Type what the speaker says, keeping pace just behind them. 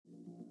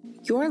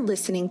You're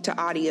listening to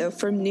audio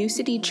from New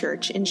City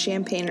Church in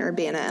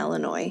Champaign-Urbana,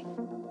 Illinois.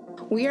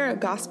 We are a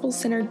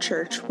gospel-centered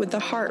church with a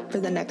heart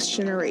for the next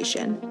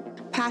generation,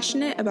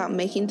 passionate about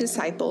making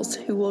disciples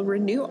who will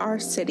renew our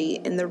city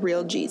in the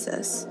real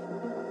Jesus.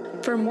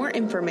 For more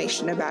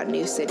information about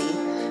New City,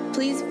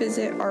 please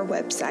visit our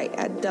website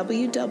at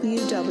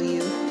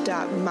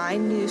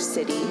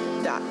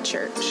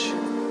www.mynewcity.church.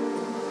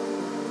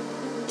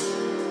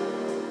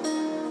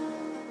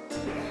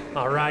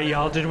 All right,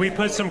 y'all. Did we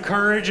put some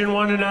courage in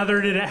one another?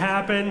 Did it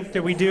happen? Did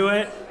we do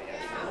it?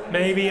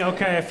 Maybe.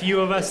 Okay, a few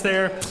of us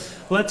there.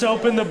 Let's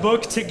open the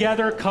book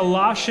together.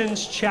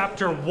 Colossians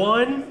chapter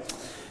 1.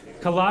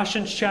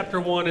 Colossians chapter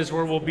 1 is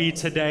where we'll be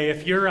today.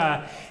 If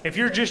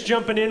you're just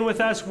jumping in with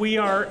us, we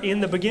are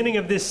in the beginning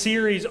of this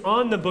series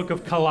on the book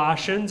of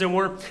Colossians, and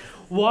we're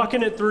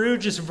walking it through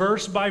just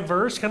verse by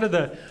verse. Kind of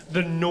the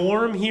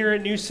norm here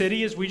at New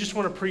City is we just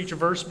want to preach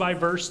verse by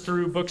verse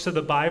through books of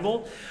the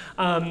Bible.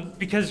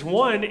 Because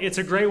one, it's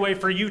a great way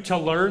for you to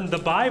learn the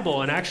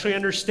Bible and actually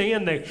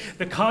understand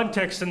the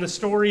context and the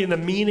story and the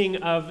meaning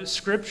of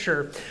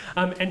Scripture.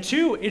 And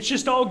two, it's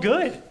just all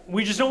good.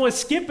 We just don't want to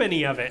skip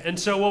any of it. And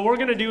so what we're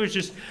going to do is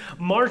just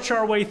march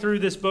our way through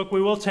this book.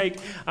 We will take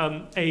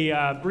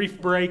a brief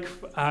break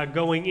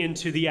going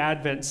into the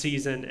Advent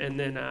season, and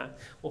then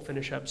we'll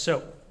finish up.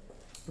 So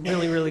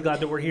really glad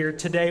that we're here.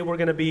 Today we're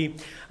going to be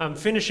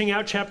finishing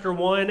out chapter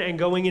 1 and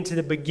going into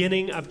the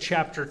beginning of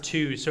chapter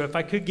 2. So if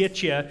I could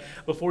get you,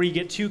 before you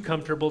get too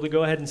comfortable, to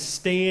go ahead and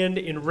stand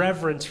in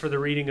reverence for the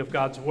reading of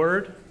God's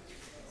Word.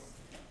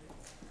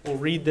 We'll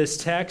read this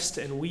text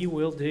and we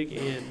will dig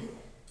in.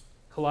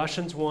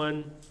 Colossians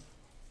 1,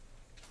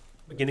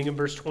 beginning in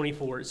verse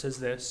 24, it says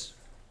this: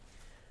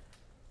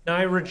 "Now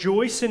I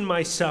rejoice in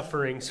my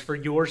sufferings for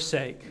your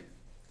sake,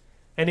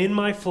 and in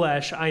my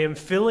flesh I am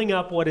filling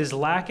up what is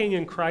lacking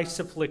in Christ's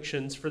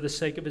afflictions for the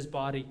sake of his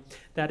body,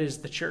 that is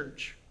the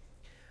church,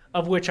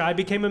 of which I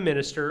became a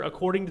minister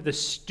according to the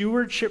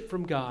stewardship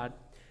from God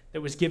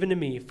that was given to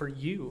me for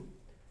you,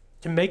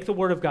 to make the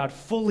word of God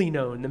fully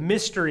known, the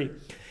mystery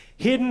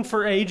hidden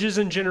for ages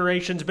and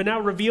generations, but now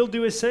revealed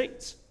to his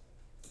saints.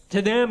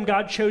 To them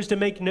God chose to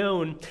make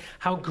known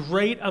how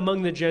great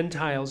among the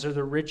Gentiles are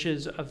the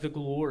riches of the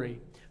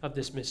glory of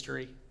this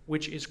mystery,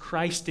 which is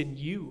Christ in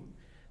you,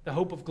 the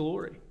hope of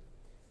glory.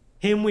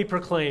 Him we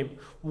proclaim,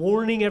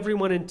 warning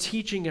everyone and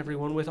teaching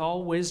everyone with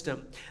all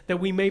wisdom, that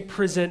we may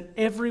present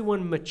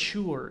everyone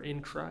mature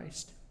in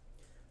Christ.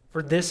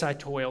 For this I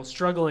toil,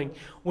 struggling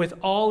with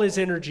all his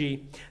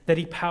energy that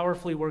he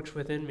powerfully works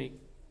within me.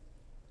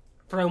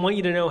 For I want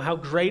you to know how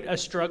great a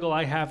struggle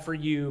I have for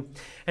you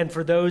and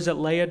for those at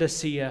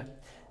Laodicea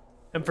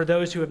and for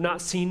those who have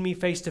not seen me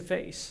face to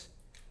face,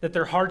 that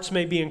their hearts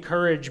may be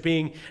encouraged,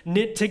 being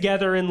knit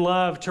together in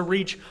love, to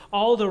reach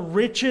all the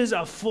riches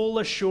of full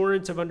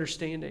assurance of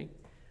understanding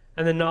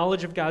and the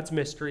knowledge of God's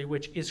mystery,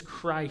 which is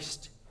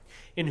Christ,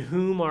 in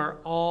whom are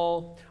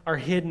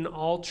hidden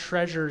all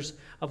treasures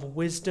of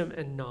wisdom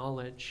and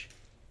knowledge.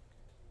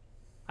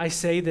 I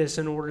say this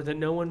in order that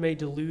no one may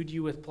delude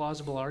you with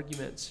plausible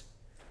arguments.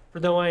 For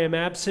though I am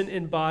absent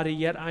in body,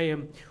 yet I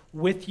am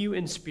with you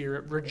in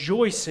spirit,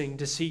 rejoicing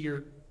to see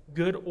your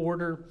good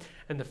order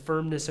and the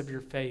firmness of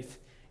your faith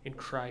in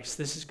Christ."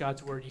 This is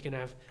God's word. You can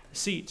have a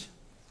seat.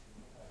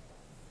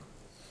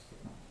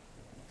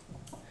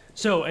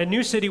 So at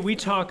New City, we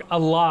talk a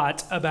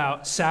lot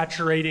about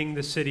saturating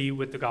the city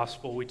with the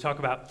gospel. We talk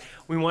about,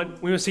 we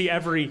want to see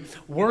every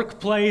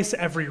workplace,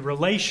 every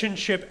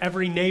relationship,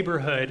 every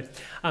neighborhood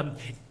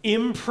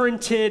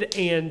imprinted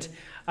and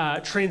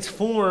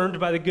transformed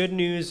by the good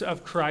news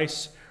of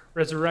Christ's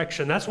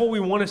resurrection. That's what we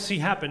want to see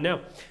happen.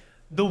 Now,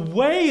 the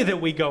way that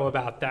we go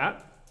about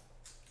that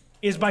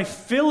is by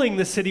filling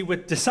the city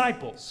with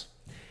disciples.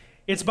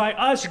 It's by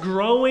us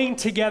growing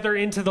together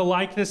into the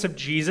likeness of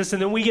Jesus,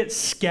 and then we get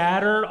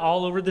scattered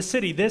all over the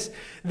city. This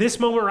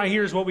moment right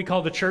here is what we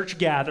call the church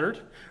gathered,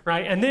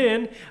 right? And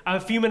then a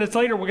few minutes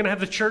later, we're going to have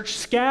the church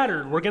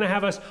scattered. We're going to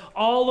have us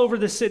all over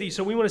the city.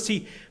 So we want to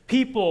see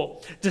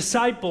people,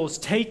 disciples,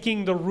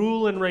 taking the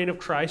rule and reign of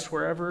Christ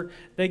wherever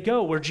they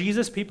go. Where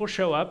Jesus people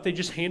show up, they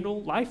just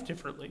handle life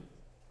differently.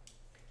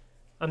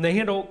 They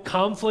handle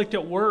conflict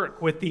at work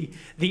with the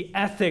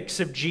ethics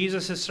of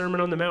Jesus'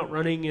 Sermon on the Mount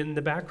running in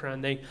the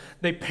background.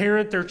 They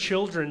parent their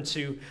children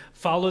to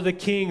follow the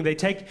King. They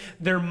take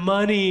their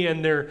money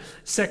and their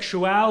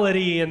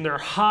sexuality and their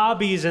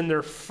hobbies and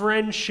their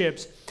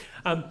friendships,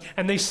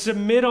 and they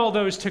submit all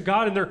those to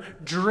God, and they're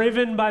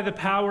driven by the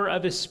power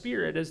of his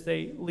Spirit as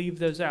they leave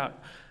those out.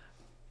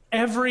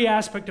 Every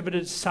aspect of a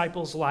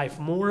disciple's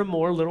life, more and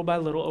more, little by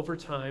little, over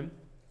time,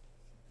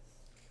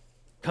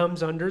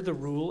 comes under the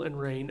rule and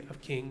reign of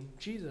King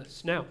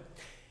Jesus. Now,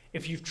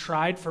 if you've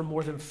tried for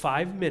more than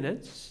 5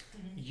 minutes,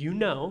 you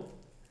know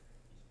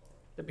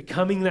that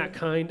becoming that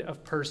kind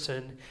of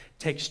person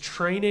takes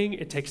training,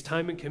 it takes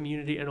time and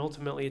community, and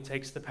ultimately it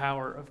takes the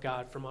power of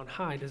God from on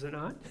high, does it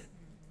not?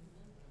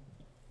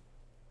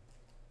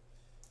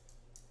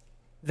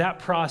 That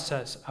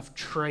process of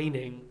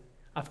training,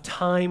 of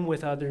time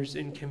with others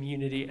in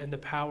community and the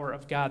power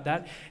of God.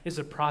 That is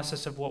a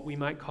process of what we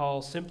might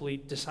call simply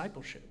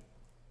discipleship.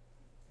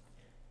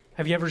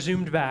 Have you ever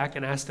zoomed back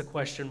and asked the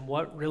question,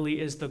 what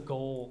really is the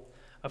goal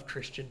of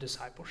Christian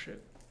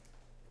discipleship?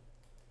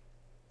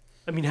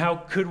 I mean, how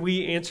could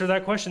we answer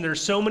that question?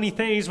 There's so many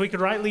things we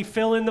could rightly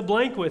fill in the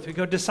blank with. We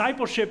go,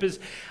 discipleship is,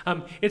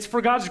 it's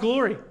for God's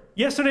glory.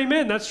 Yes and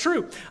amen, that's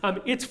true.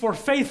 It's for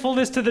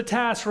faithfulness to the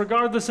task,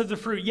 regardless of the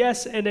fruit.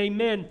 Yes and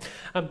amen.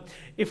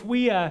 If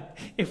we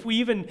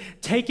even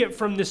take it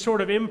from this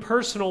sort of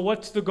impersonal,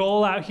 what's the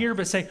goal out here,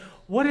 but say,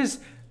 what is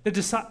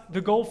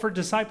the goal for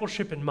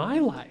discipleship in my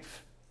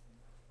life?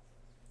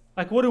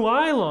 Like, what do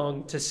I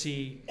long to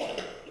see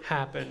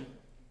happen?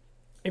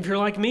 If you're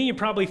like me, you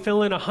probably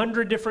fill in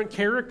 100 different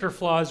character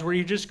flaws where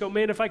you just go,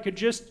 man, if I could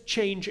just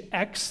change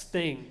X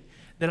thing,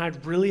 then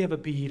I'd really have a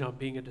bead on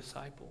being a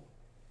disciple.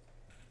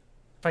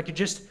 If I could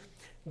just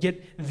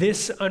get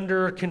this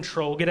under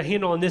control, get a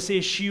handle on this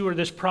issue or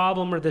this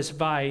problem or this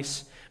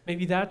vice,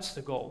 maybe that's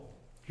the goal.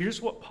 Here's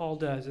what Paul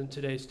does in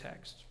today's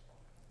text.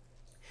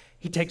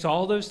 He takes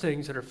all those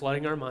things that are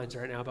flooding our minds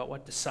right now about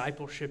what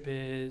discipleship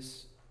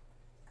is,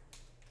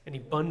 and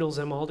he bundles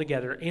them all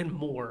together and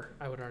more,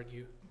 I would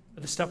argue.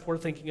 The stuff we're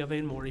thinking of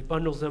and more. He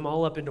bundles them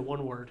all up into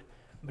one word,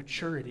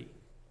 maturity.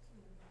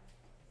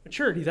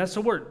 Maturity, that's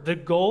the word. The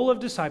goal of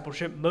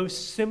discipleship,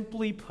 most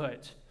simply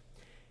put,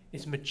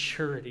 is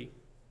maturity.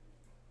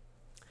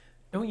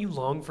 Don't you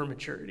long for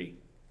maturity?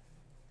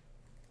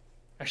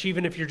 Actually,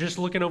 even if you're just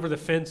looking over the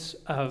fence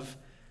of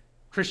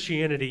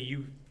Christianity,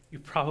 you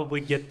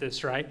probably get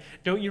this, right?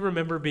 Don't you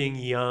remember being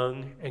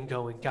young and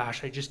going,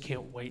 gosh, I just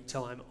can't wait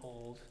till I'm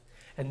old.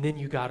 And then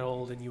you got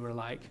old and you were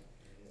like,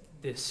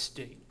 this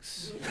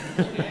stinks.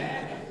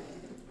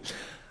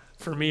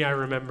 For me, I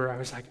remember I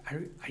was like,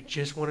 I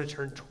just want to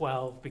turn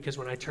 12 because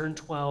when I turn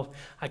 12,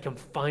 I can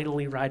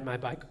finally ride my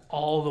bike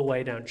all the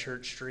way down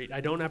Church Street.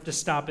 I don't have to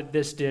stop at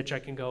this ditch. I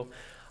can go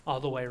all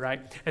the way, right?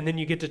 And then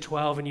you get to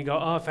 12 and you go,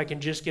 oh, if I can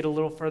just get a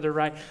little further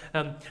right.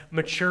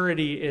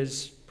 Maturity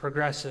is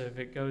progressive.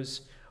 It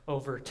goes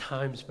over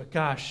times. But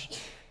gosh,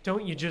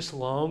 don't you just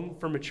long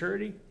for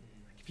maturity?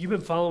 If you've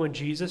been following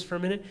Jesus for a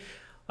minute,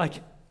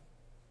 like,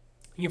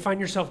 you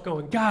find yourself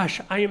going, gosh,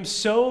 I am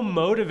so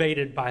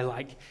motivated by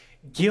like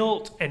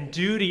guilt and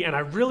duty, and I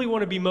really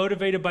want to be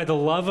motivated by the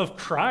love of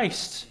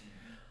Christ.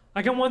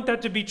 Like, I want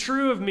that to be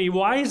true of me.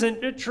 Why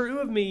isn't it true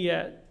of me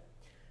yet?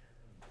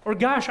 Or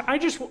gosh, I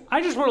just want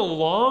to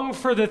long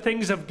for the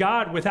things of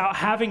God without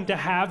having to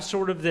have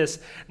sort of this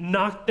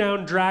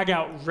knockdown,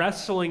 drag-out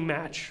wrestling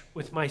match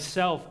with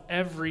myself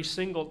every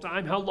single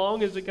time. How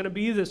long is it going to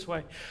be this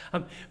way?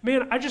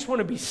 Man, I just want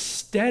to be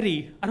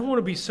steady. I don't want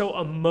to be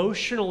so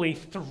emotionally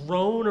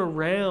thrown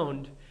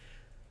around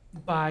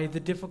by the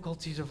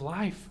difficulties of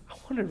life. I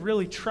want to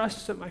really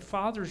trust that my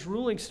Father's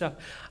ruling stuff.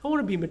 I want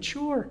to be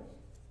mature.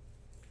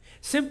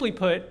 Simply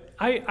put,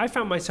 I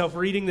found myself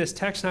reading this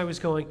text and I was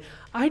going,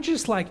 I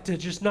just like to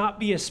just not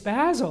be a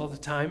spaz all the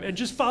time and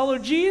just follow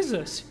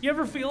Jesus. You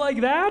ever feel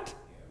like that?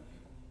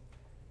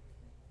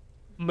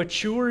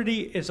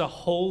 Maturity is a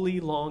holy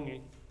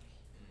longing.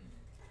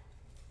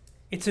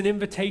 It's an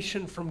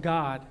invitation from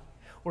God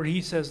where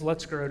he says,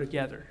 let's grow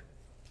together.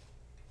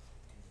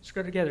 Let's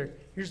grow together.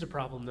 Here's the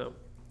problem though.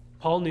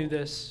 Paul knew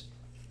this.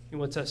 He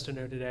wants us to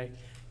know today.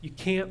 You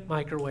can't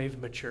microwave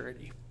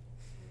maturity.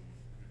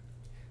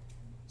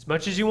 As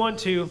much as you want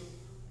to,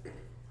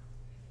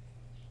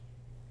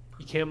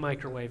 you can't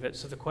microwave it.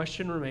 So the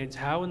question remains,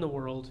 how in the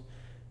world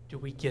do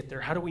we get there?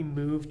 How do we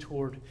move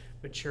toward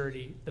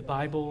maturity? The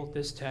Bible,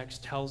 this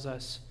text, tells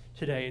us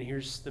today, and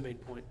here's the main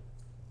point.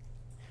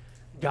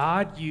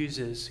 God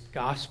uses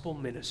gospel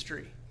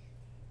ministry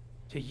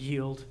to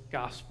yield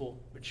gospel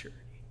maturity.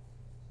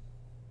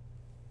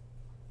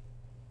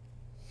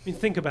 I mean,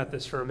 think about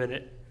this for a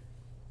minute.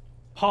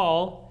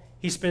 Paul,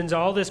 he spends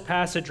all this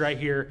passage right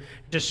here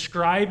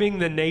describing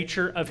the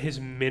nature of his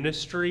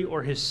ministry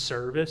or his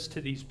service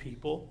to these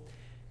people.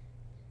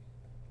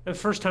 The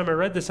first time I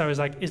read this, I was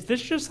like, is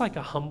this just like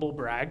a humble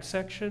brag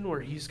section where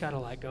he's got to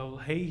like go,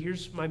 hey,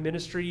 here's my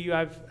ministry,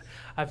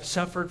 I've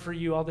suffered for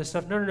you, all this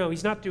stuff. No,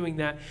 he's not doing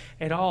that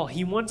at all.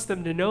 He wants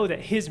them to know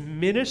that his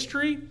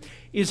ministry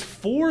is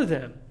for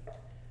them,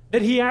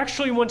 that he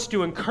actually wants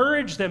to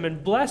encourage them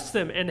and bless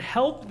them and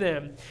help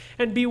them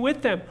and be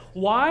with them.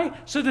 Why?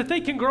 So that they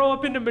can grow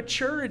up into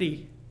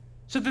maturity,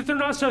 so that they're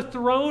not so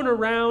thrown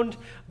around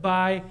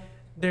by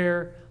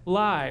their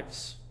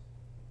lives.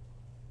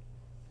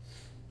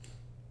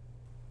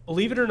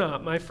 Believe it or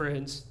not, my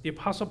friends, the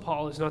Apostle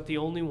Paul is not the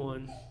only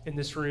one in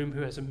this room who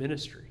has a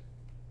ministry.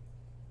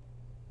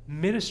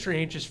 Ministry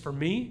ain't just for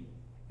me,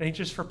 it ain't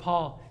just for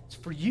Paul, it's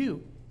for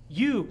you.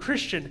 You,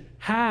 Christian,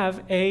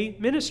 have a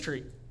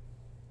ministry.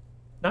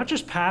 Not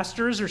just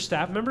pastors or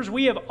staff members.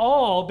 We have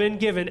all been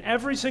given,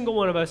 every single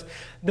one of us,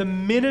 the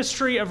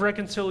ministry of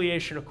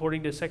reconciliation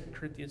according to 2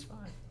 Corinthians 5.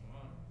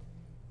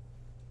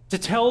 To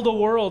tell the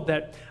world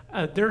that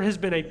there has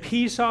been a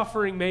peace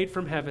offering made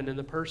from heaven in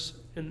the person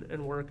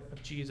and work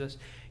of Jesus.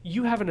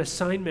 You have an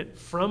assignment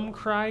from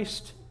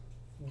Christ,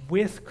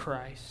 with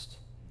Christ,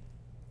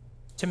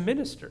 to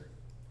minister,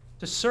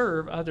 to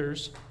serve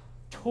others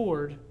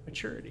toward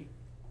maturity.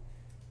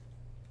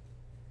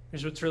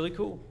 Here's what's really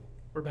cool.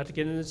 We're about to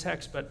get into the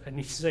text, but I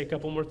need to say a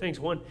couple more things.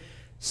 One,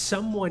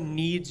 someone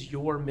needs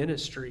your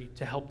ministry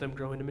to help them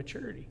grow into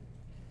maturity.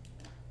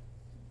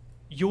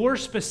 Your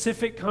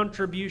specific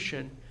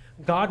contribution,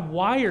 God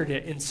wired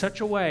it in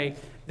such a way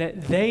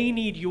that they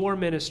need your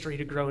ministry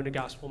to grow into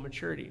gospel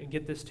maturity. And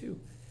get this too,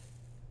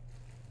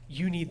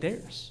 you need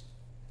theirs.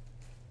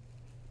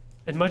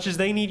 As much as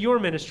they need your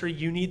ministry,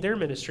 you need their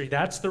ministry.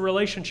 That's the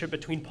relationship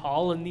between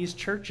Paul and these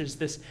churches,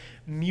 this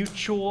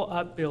mutual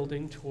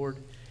upbuilding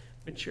toward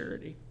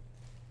maturity.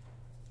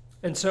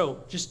 And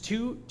so, just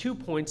two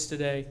points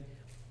today.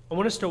 I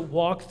want us to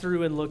walk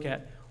through and look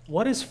at,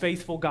 what does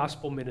faithful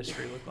gospel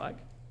ministry look like?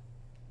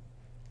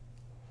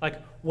 Like,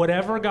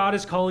 whatever God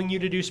is calling you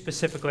to do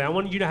specifically, I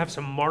want you to have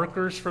some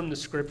markers from the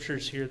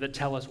scriptures here that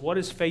tell us, what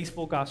does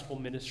faithful gospel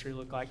ministry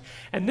look like?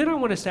 And then I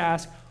want us to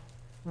ask,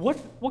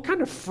 what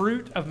kind of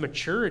fruit of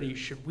maturity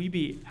should we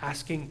be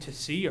asking to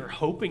see or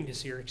hoping to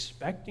see or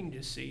expecting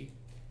to see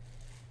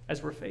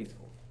as we're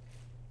faithful?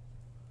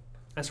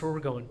 That's where we're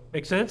going.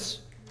 Make sense?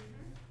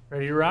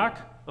 Ready to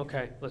rock?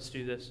 Okay, let's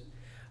do this.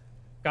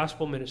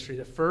 Gospel ministry.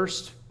 The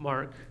first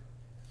mark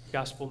of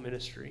gospel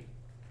ministry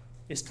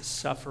is to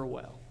suffer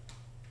well.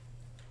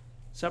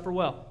 Suffer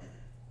well.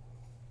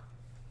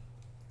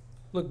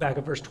 Look back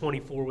at verse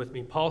 24 with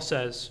me. Paul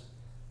says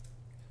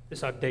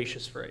this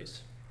audacious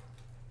phrase.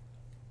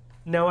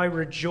 Now I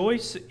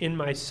rejoice in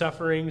my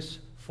sufferings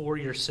for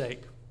your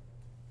sake.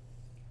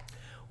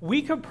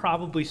 We could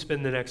probably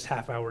spend the next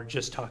half hour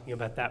just talking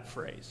about that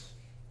phrase.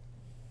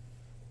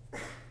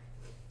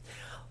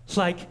 It's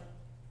like,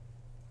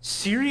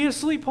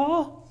 seriously,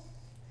 Paul?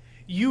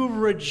 You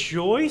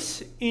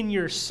rejoice in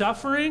your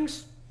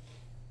sufferings?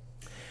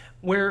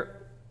 Where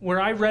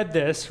I read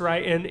this,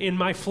 right, and in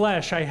my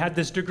flesh, I had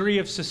this degree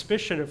of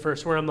suspicion at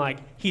first where I'm like,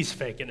 he's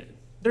faking it.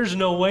 There's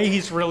no way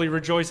he's really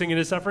rejoicing in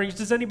his sufferings.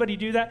 Does anybody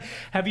do that?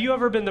 Have you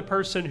ever been the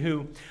person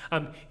who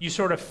you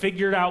sort of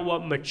figured out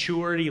what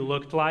maturity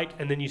looked like,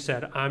 and then you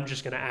said, I'm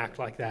just going to act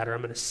like that, or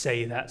I'm going to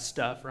say that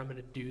stuff, or I'm going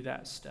to do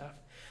that stuff?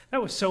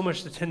 That was so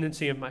much the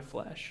tendency of my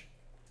flesh.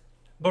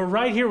 But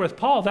right here with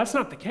Paul, that's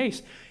not the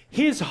case.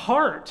 His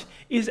heart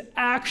is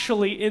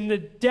actually in the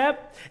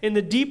depth, in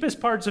the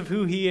deepest parts of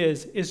who he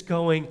is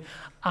going,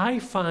 I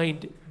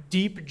find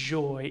deep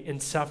joy in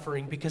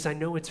suffering because I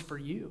know it's for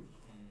you.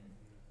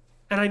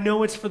 And I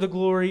know it's for the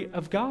glory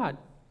of God.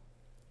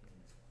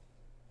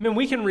 I mean,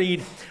 we can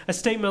read a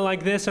statement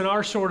like this and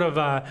our sort of,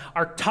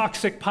 our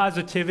toxic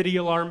positivity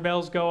alarm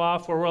bells go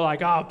off where we're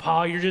like, oh,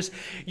 Paul,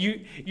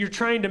 you're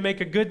trying to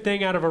make a good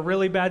thing out of a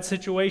really bad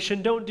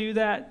situation. Don't do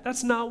that.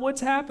 That's not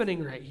what's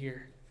happening right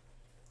here.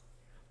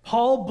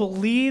 Paul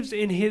believes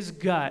in his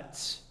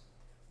guts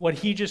what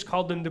he just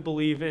called them to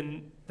believe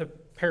in the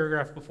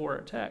paragraph before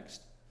our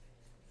text.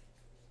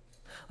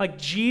 Like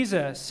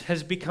Jesus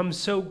has become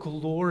so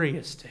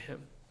glorious to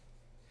him,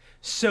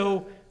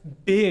 so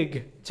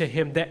big to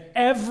him that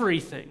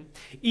everything,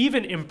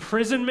 even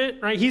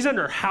imprisonment, right? He's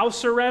under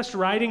house arrest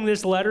writing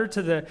this letter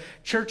to the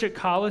church at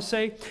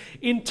Colossae,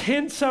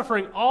 intense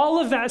suffering, all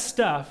of that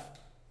stuff,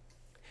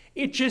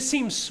 it just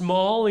seems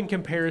small in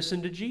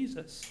comparison to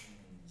Jesus.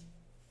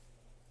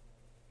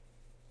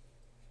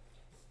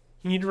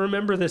 You need to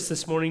remember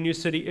this morning, New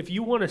City. If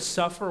you want to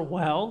suffer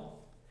well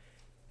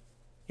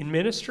in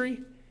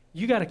ministry,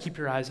 you got to keep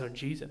your eyes on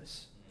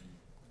Jesus.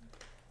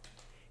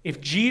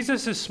 If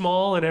Jesus is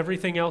small and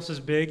everything else is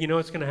big, you know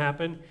what's going to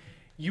happen?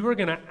 You are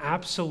going to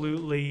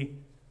absolutely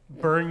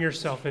burn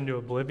yourself into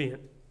oblivion.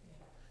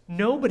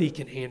 Nobody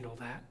can handle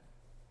that.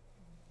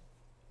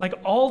 Like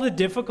all the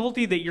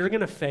difficulty that you're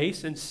going to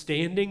face in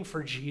standing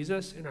for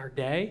Jesus in our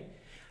day,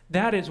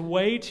 that is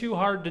way too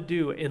hard to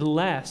do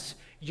unless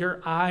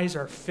your eyes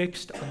are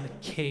fixed on the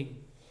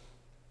King.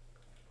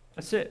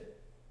 That's it.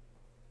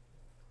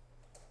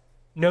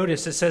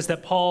 Notice it says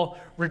that Paul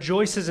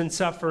rejoices in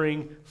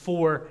suffering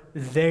for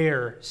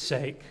their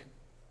sake.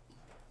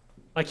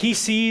 Like he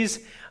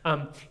sees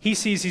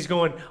he's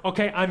going,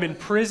 okay, I'm in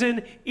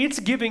prison. It's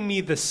giving me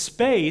the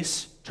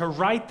space to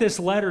write this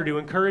letter to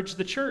encourage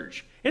the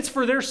church. It's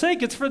for their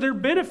sake. It's for their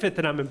benefit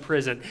that I'm in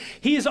prison.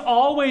 He is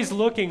always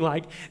looking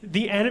like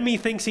the enemy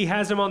thinks he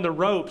has him on the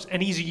ropes,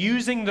 and he's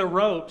using the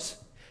ropes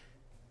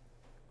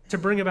to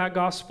bring about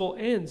gospel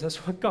ends.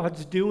 That's what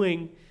God's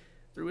doing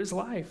through his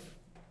life.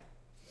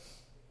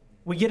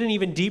 We get an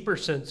even deeper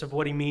sense of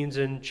what he means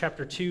in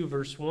chapter 2,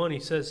 verse 1.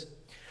 He says,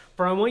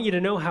 for I want you to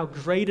know how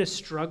great a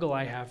struggle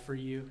I have for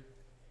you,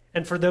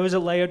 and for those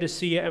at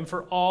Laodicea, and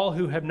for all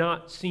who have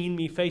not seen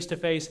me face to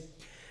face,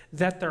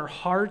 that their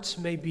hearts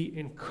may be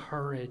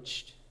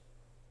encouraged.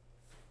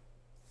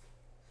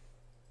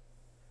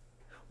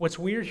 What's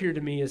weird here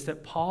to me is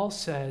that Paul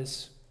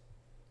says,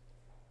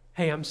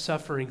 hey, I'm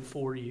suffering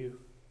for you.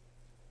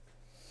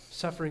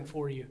 Suffering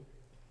for you.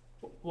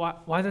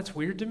 Why that's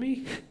weird to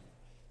me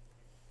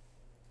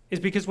is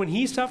because when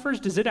he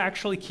suffers, does it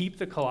actually keep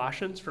the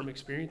Colossians from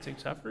experiencing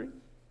suffering?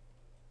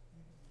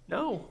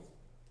 No.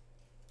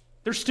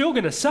 They're still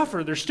going to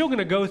suffer. They're still going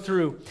to go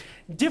through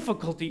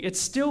difficulty. It's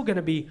still going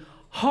to be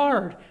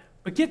hard.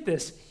 But get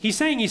this, he's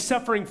saying he's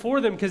suffering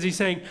for them because he's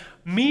saying,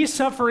 me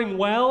suffering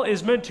well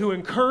is meant to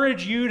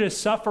encourage you to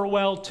suffer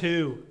well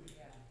too.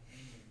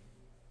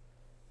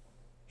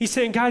 He's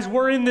saying, guys,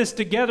 we're in this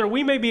together.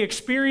 We may be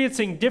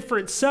experiencing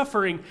different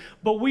suffering,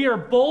 but we are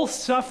both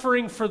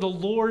suffering for the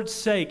Lord's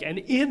sake. And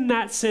in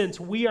that sense,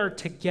 we are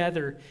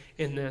together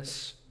in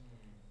this.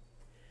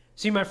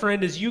 See, my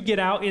friend, as you get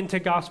out into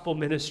gospel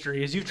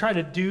ministry, as you try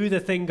to do the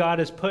thing God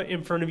has put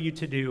in front of you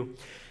to do,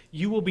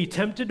 you will be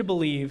tempted to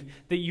believe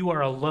that you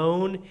are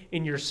alone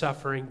in your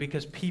suffering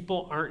because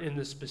people aren't in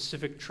the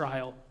specific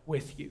trial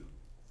with you.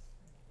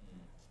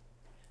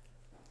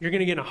 You're going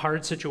to get in a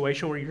hard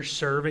situation where you're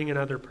serving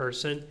another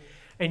person,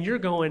 and you're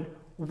going,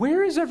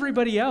 where is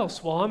everybody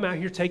else? Well, I'm out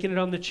here taking it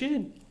on the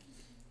chin.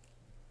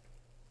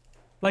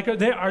 Like,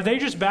 are they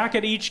just back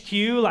at HQ,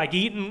 like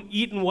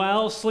eating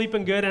well,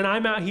 sleeping good, and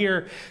I'm out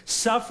here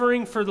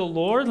suffering for the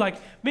Lord? Like,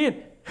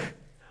 man,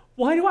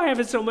 why do I have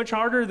it so much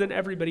harder than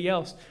everybody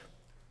else?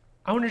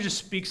 I want to just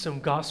speak some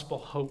gospel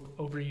hope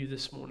over you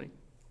this morning.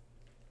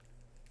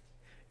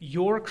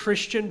 Your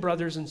Christian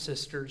brothers and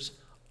sisters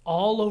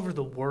all over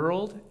the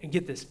world, and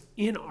get this,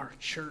 in our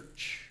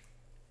church,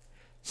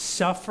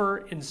 suffer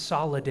in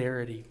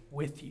solidarity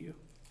with you.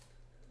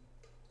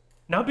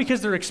 Not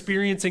because they're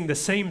experiencing the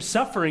same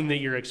suffering that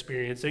you're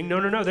experiencing.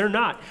 No, they're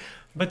not.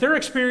 But they're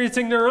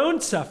experiencing their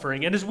own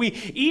suffering. And as we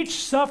each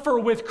suffer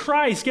with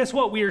Christ, guess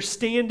what? We are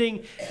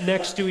standing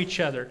next to each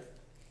other.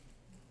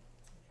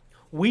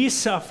 We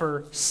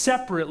suffer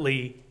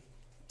separately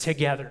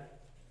together.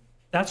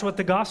 That's what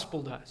the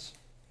gospel does.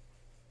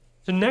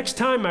 So next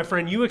time, my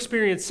friend, you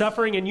experience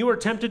suffering and you are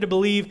tempted to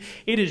believe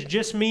it is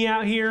just me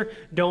out here,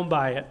 don't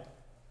buy it.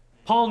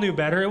 Paul knew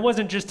better. It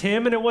wasn't just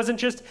him and it wasn't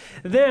just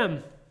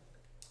them.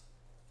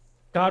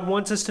 God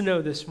wants us to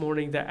know this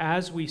morning that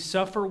as we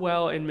suffer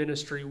well in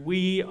ministry,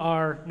 we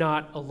are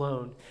not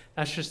alone.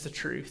 That's just the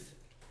truth.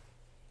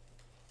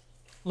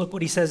 Look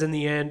what he says in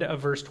the end of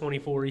verse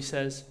 24. He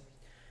says,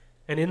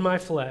 and in my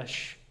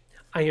flesh,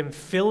 I am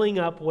filling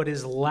up what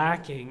is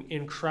lacking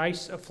in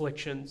Christ's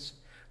afflictions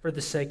for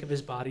the sake of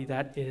his body,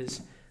 that is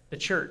the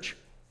church.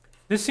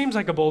 This seems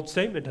like a bold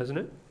statement, doesn't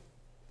it?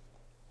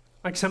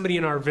 Like somebody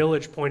in our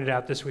village pointed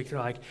out this week, they're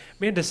like,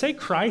 man, to say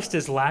Christ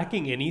is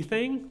lacking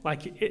anything,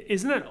 like,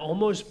 isn't that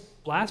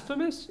almost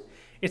blasphemous?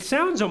 It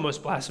sounds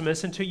almost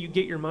blasphemous until you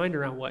get your mind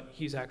around what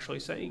he's actually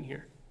saying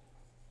here.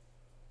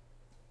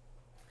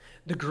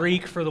 The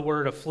Greek for the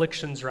word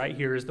afflictions right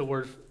here is the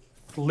word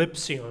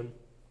thlipsion,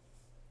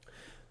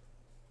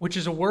 which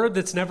is a word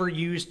that's never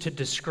used to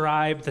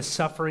describe the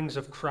sufferings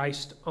of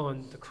Christ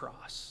on the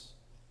cross.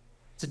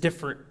 It's a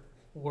different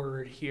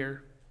word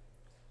here.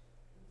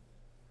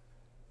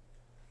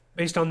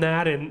 Based on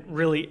that and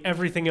really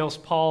everything else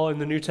Paul in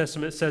the New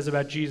Testament says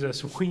about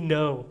Jesus, we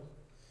know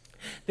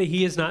that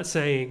he is not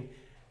saying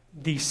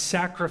the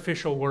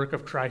sacrificial work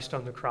of Christ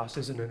on the cross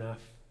isn't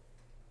enough.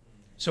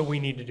 So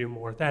we need to do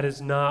more. That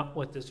is not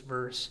what this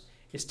verse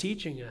is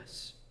teaching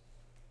us.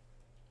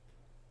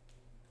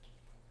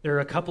 There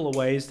are a couple of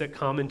ways that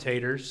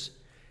commentators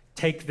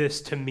take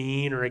this to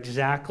mean or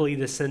exactly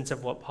the sense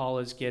of what Paul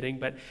is getting,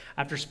 but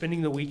after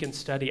spending the week in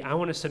study, I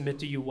want to submit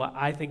to you what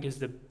I think is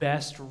the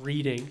best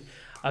reading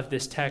of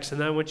this text,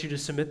 and I want you to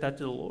submit that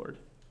to the Lord.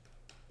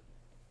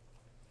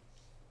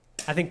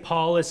 I think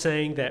Paul is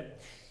saying that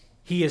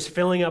he is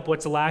filling up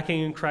what's lacking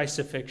in Christ's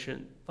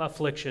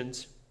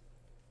afflictions.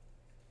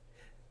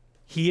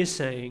 He is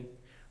saying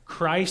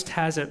Christ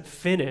hasn't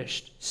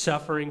finished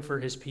suffering for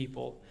his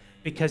people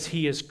because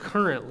he is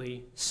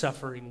currently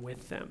suffering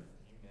with them.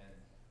 Amen.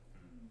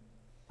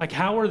 Like,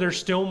 how are there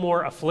still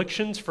more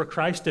afflictions for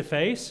Christ to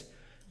face?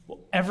 Well,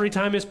 every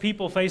time his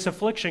people face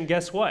affliction,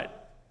 guess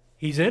what?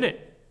 He's in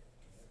it.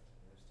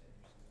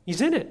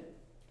 He's in it.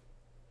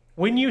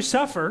 When you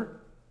suffer,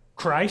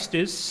 Christ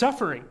is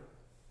suffering.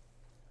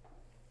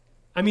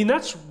 I mean,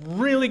 that's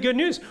really good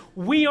news.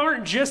 We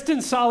aren't just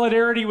in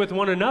solidarity with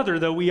one another,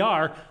 though we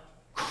are.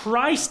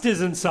 Christ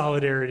is in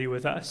solidarity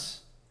with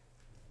us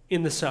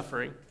in the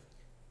suffering.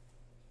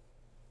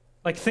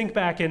 Like, think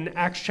back in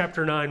Acts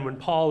chapter 9 when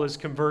Paul is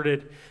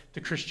converted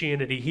to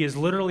Christianity. He is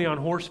literally on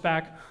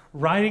horseback,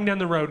 riding down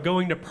the road,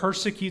 going to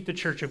persecute the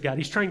church of God.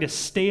 He's trying to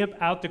stamp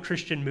out the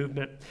Christian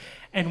movement.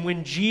 And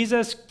when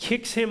Jesus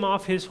kicks him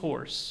off his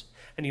horse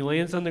and he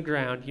lands on the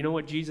ground, you know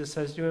what Jesus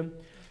says to him?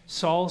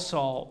 Saul,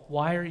 Saul,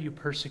 why are you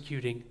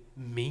persecuting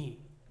me?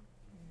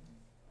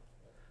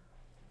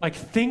 Like,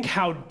 think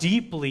how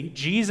deeply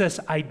Jesus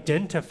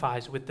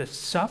identifies with the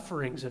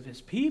sufferings of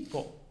his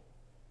people.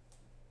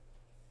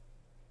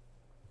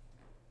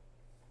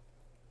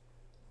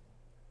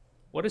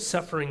 What does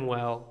suffering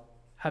well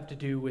have to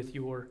do with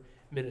your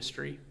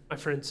ministry? My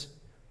friends,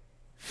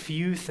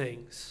 few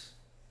things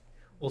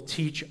will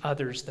teach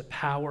others the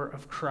power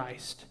of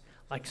Christ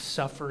like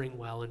suffering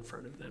well in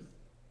front of them.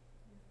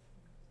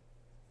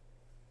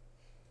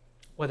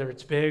 Whether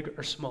it's big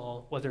or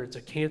small, whether it's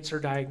a cancer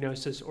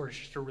diagnosis or it's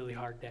just a really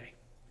hard day.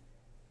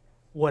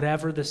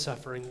 Whatever the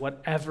suffering,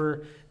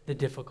 whatever the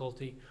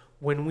difficulty,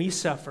 when we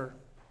suffer,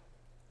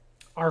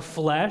 our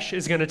flesh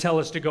is going to tell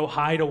us to go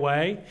hide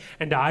away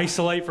and to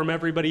isolate from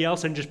everybody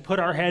else and just put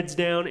our heads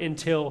down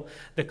until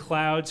the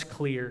clouds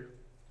clear.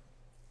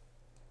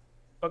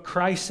 But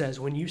Christ says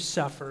when you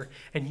suffer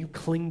and you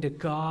cling to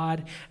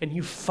God and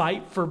you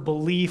fight for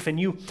belief and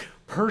you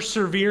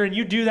persevere and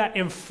you do that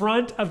in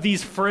front of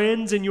these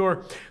friends in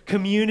your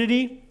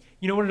community,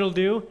 you know what it'll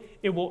do?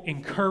 It will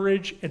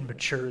encourage and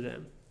mature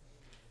them.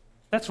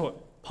 That's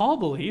what Paul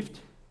believed.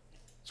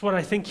 It's what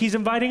I think he's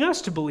inviting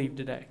us to believe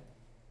today.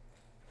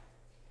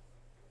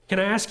 Can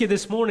I ask you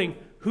this morning,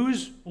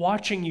 who's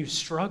watching you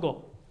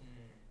struggle?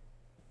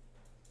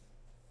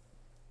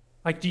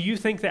 Like, do you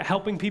think that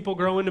helping people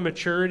grow into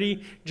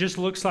maturity just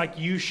looks like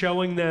you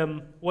showing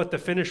them what the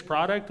finished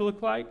product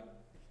looked like?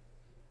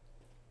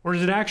 Or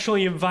is it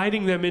actually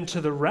inviting them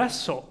into the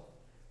wrestle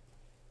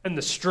and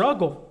the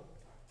struggle?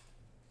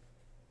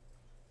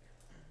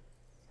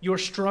 Your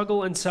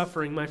struggle and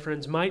suffering, my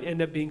friends, might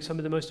end up being some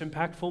of the most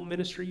impactful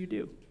ministry you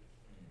do.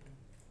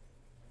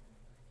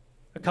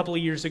 A couple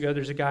of years ago,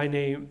 there's a guy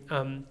named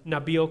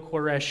Nabil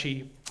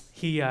Qureshi.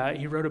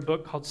 He wrote a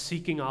book called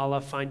Seeking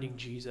Allah, Finding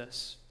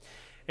Jesus.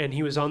 And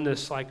he was on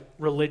this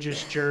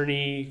religious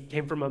journey,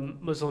 came from a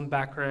Muslim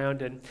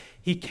background, and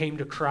he came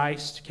to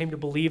Christ, came to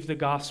believe the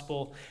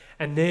gospel.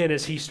 And then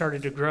as he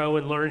started to grow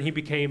and learn, he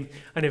became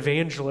an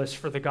evangelist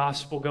for the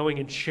gospel, going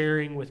and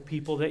sharing with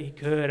people that he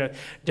could,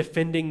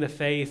 defending the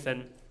faith,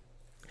 and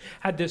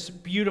had this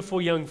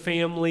beautiful young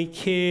family,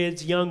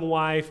 kids, young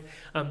wife,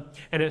 and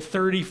at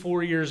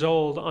 34 years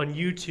old on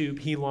YouTube,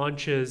 he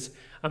launches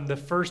the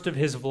first of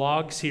his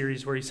vlog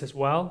series where he says,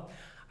 well,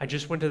 I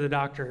just went to the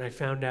doctor and I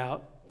found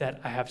out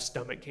that I have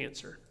stomach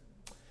cancer.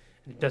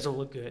 And it doesn't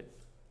look good.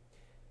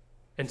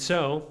 And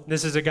so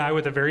this is a guy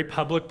with a very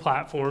public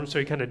platform, so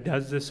he kind of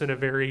does this in a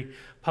very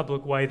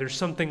public way. There's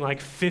something like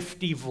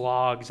 50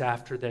 vlogs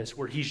after this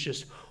where he's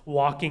just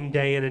walking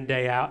day in and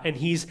day out, and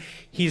he's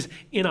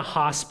in a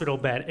hospital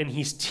bed, and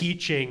he's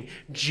teaching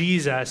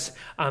Jesus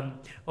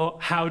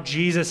how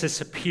Jesus is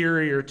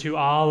superior to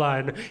Allah,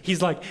 and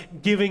he's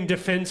giving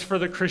defense for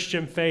the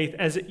Christian faith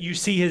as you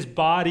see his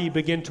body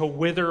begin to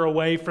wither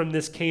away from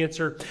this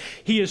cancer.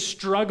 He is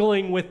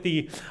struggling with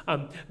the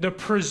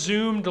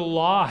presumed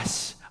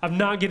loss of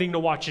not getting to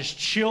watch his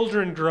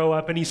children grow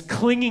up, and he's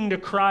clinging to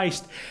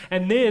Christ.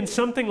 And then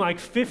something like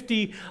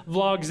 50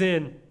 vlogs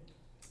in,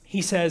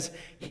 he says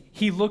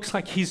he looks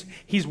like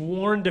he's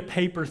worn to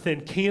paper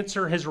thin.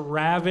 Cancer has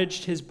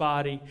ravaged his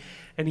body,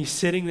 and he's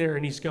sitting there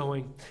and he's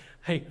going,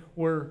 hey,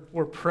 we're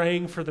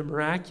praying for the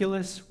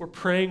miraculous.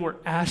 We're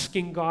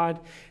asking God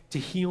to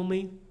heal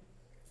me.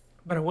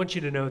 But I want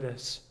you to know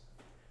this.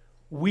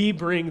 We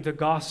bring the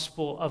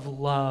gospel of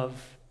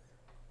love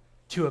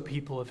to a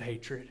people of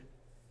hatred.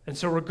 And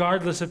so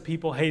regardless of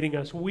people hating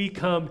us, we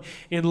come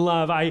in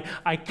love.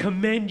 I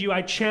commend you,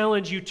 I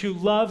challenge you to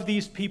love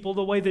these people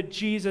the way that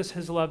Jesus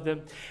has loved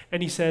them.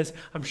 And he says,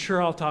 I'm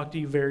sure I'll talk to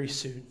you very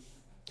soon.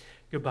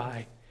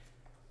 Goodbye.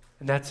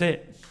 And that's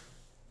it.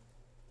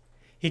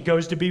 He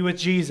goes to be with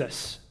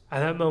Jesus at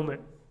that moment.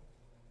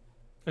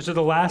 Those are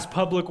the last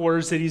public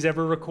words that he's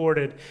ever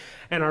recorded.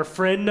 And our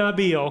friend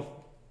Nabil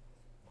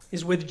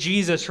is with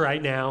Jesus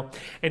right now.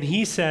 And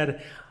he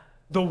said,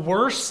 the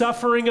worst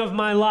suffering of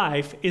my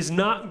life is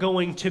not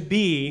going to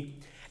be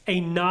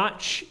a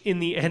notch in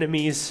the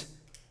enemy's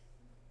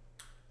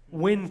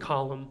win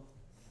column.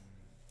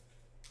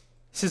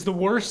 He says, the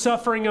worst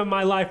suffering of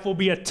my life will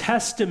be a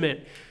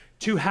testament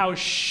to how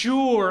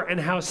sure and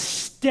how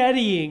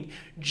steadying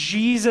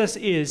Jesus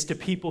is to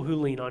people who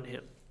lean on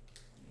him.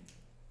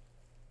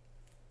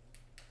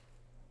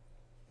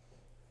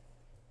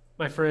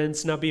 My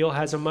friends, Nabil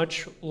has a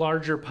much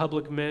larger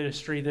public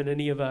ministry than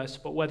any of us,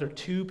 but whether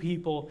 2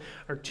 people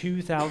or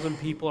 2,000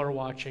 people are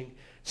watching,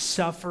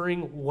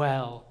 suffering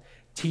well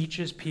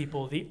teaches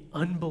people the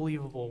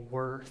unbelievable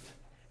worth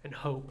and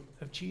hope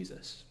of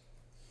Jesus.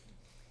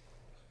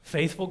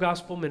 Faithful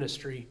gospel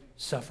ministry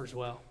suffers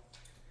well.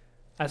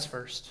 That's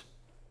first.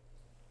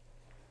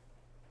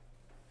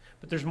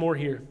 But there's more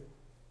here.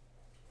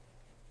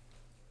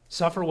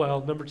 Suffer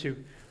well. Number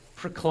 2,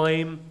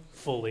 proclaim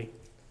fully.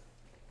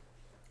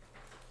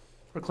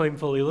 Proclaim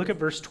fully. Look at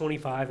verse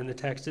 25 in the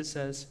text. It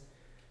says,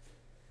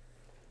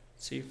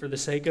 see, for the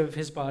sake of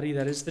his body,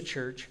 that is the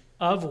church,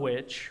 of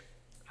which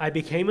I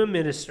became a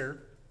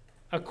minister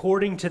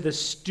according to the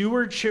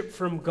stewardship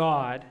from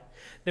God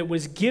that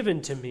was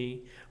given to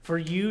me for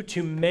you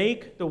to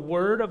make the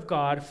word of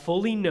God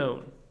fully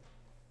known.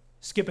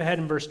 Skip ahead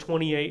in verse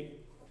 28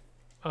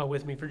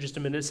 with me for just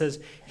a minute. It says,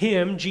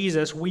 him,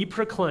 Jesus, we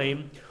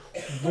proclaim,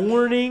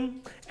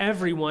 warning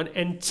everyone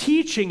and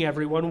teaching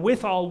everyone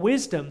with all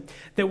wisdom,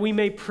 that we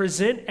may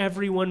present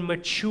everyone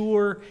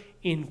mature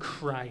in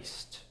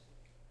Christ.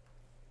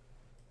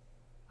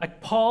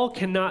 Paul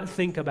cannot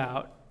think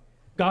about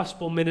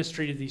gospel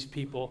ministry to these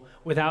people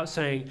without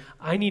saying,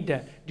 I need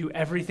to do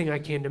everything I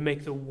can to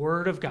make the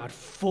word of God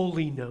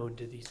fully known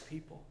to these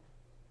people.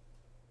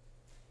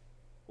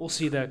 We'll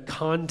see the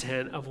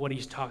content of what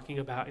he's talking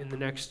about in the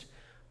next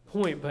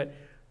point, but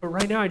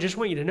right now I just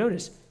want you to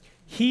notice,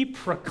 He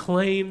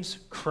proclaims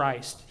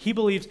Christ. He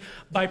believes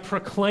by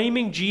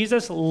proclaiming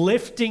Jesus,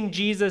 lifting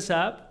Jesus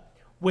up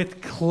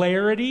with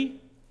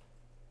clarity,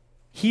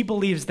 he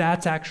believes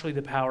that's actually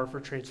the power for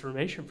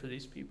transformation for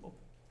these people.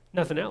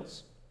 Nothing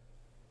else.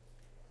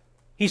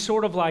 He's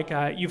sort of like,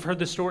 you've heard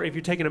the story, if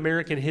you take an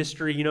American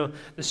history, you know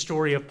the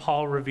story of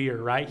Paul Revere,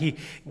 right? He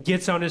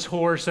gets on his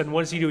horse, and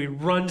what does he do? He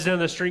runs down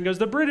the street and goes,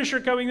 the British are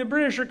coming, the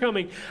British are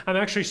coming. I'm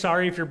actually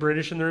sorry if you're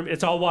British in the room.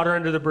 It's all water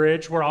under the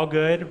bridge. We're all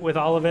good with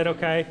all of it,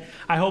 okay?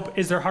 I hope,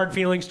 is there hard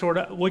feelings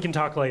toward, we can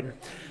talk later.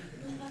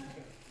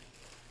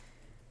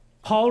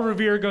 Paul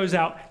Revere goes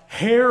out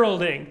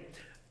heralding.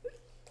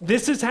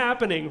 This is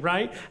happening,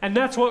 right? And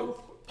that's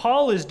what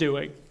Paul is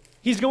doing.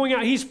 He's going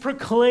out, he's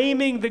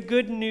proclaiming the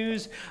good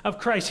news of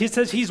Christ. He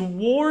says he's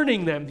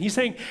warning them. He's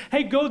saying,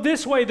 hey, go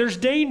this way. There's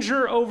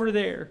danger over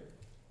there.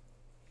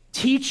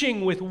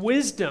 Teaching with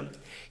wisdom.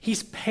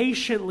 He's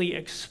patiently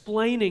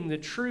explaining the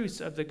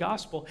truths of the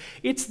gospel.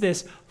 It's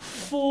this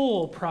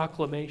full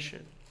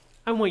proclamation.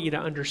 I want you to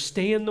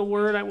understand the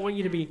word. I want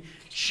you to be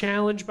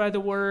challenged by the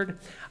word.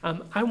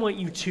 I want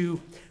you to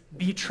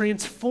be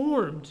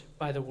transformed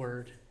by the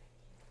word.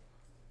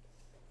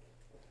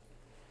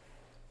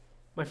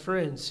 My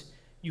friends,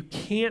 you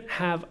can't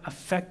have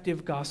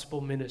effective gospel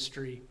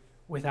ministry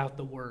without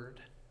the word.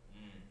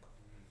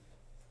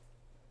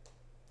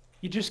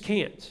 You just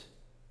can't.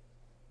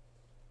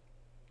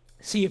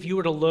 See, if you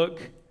were to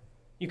look,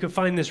 you could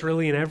find this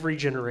really in every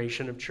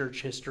generation of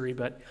church history,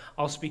 but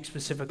I'll speak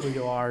specifically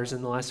to ours.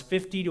 In the last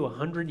 50 to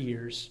 100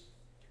 years,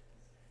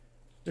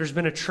 there's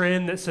been a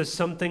trend that says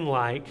something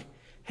like,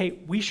 hey,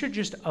 we should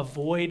just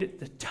avoid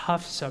the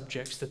tough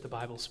subjects that the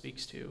Bible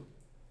speaks to.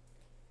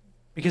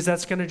 Because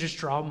that's going to just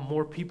draw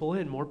more people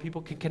in. More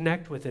people can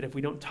connect with it if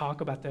we don't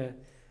talk about the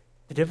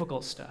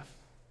difficult stuff.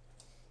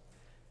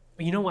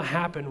 But you know what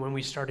happened when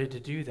we started to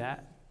do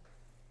that?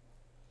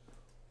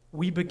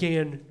 We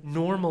began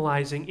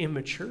normalizing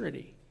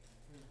immaturity.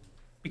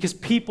 Because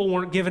people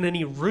weren't given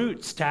any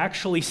roots to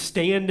actually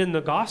stand in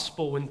the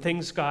gospel when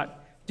things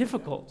got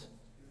difficult.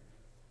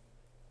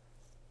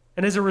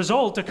 And as a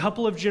result, a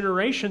couple of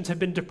generations have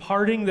been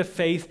departing the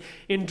faith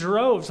in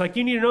droves. Like,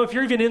 you need to know, if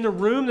you're even in the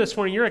room this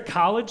morning, you're a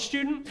college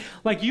student,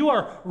 like, you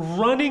are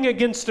running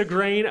against the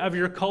grain of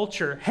your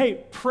culture.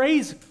 Hey,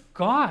 praise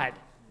God.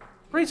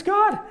 Praise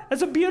God.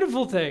 That's a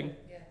beautiful thing.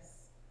 Yes.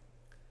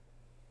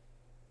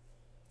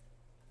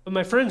 But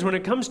my friends, when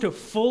it comes to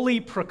fully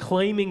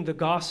proclaiming the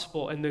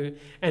gospel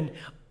and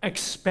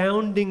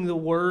expounding the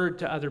word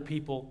to other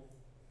people,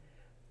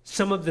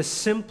 some of the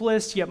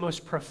simplest yet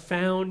most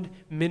profound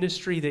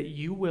ministry that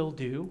you will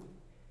do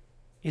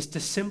is to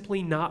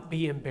simply not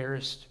be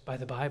embarrassed by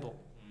the Bible.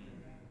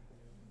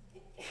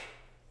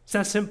 It's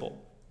that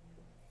simple.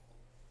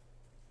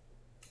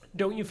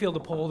 Don't you feel the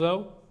pull,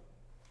 though?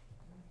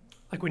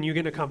 Like when you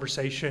get in a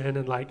conversation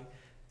and like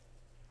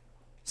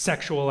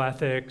sexual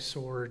ethics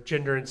or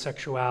gender and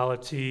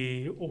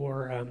sexuality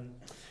or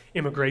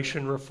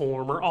immigration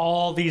reform or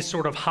all these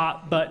sort of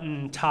hot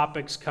button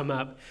topics come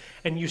up,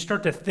 and you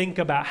start to think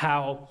about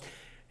how,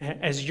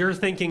 as you're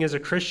thinking as a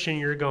Christian,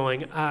 you're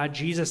going,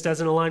 Jesus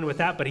doesn't align with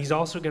that, but he's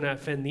also going to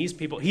offend these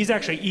people. He's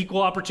actually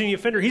equal opportunity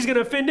offender. He's going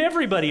to offend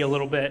everybody a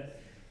little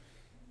bit.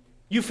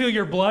 You feel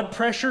your blood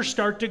pressure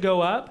start to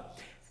go up,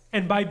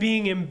 and by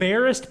being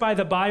embarrassed by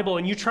the Bible,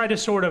 and you try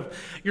to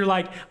you're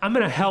like, I'm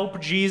going to help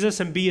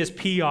Jesus and be his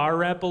PR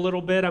rep a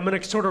little bit. I'm going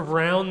to sort of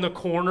round the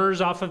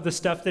corners off of the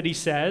stuff that he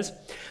says.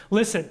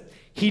 Listen,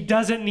 he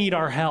doesn't need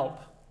our help.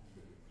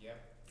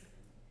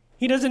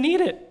 He doesn't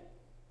need it.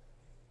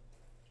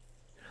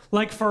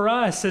 Like for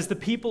us as the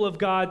people of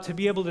God to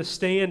be able to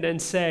stand and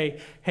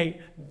say,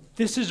 hey,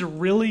 this is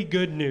really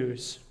good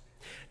news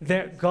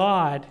that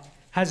God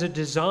has a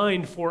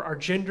design for our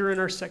gender and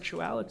our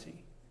sexuality.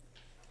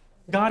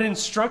 God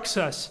instructs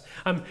us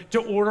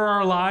to order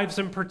our lives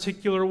in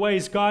particular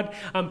ways. God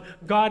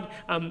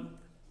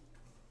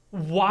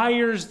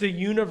wires the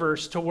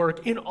universe to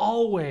work in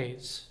all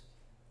ways.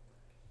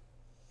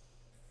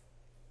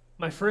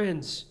 My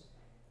friends,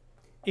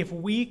 if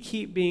we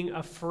keep being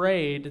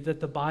afraid that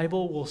the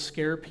Bible will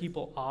scare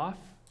people off,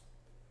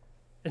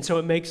 and so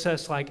it makes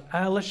us like,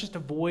 let's just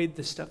avoid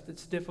the stuff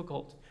that's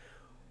difficult,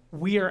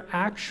 we are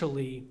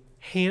actually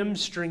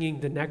hamstringing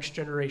the next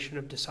generation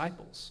of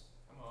disciples.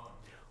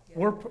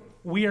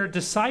 We are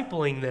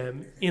discipling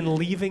them in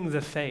leaving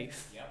the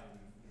faith.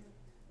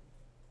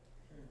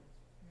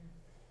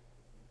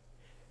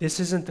 This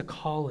isn't the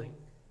calling.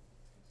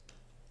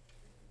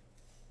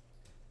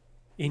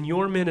 In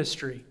your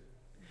ministry,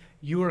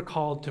 you are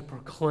called to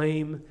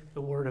proclaim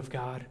the word of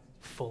God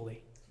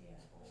fully.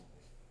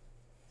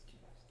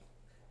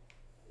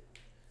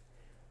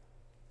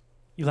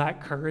 You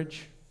lack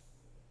courage?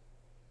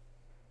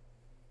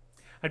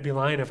 I'd be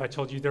lying if I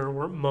told you there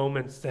weren't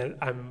moments that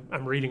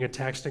I'm reading a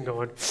text and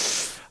going,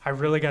 I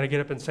really got to get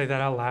up and say that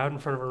out loud in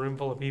front of a room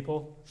full of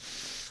people.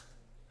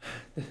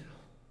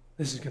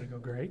 This is going to go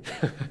great.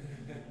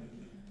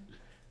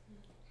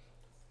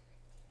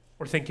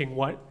 Or thinking,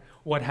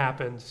 what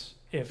happens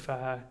if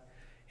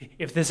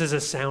if this is a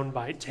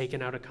soundbite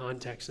taken out of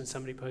context and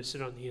somebody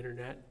posted on the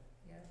internet,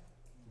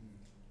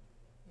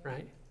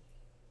 right?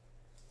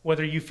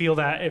 Whether you feel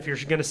that if you're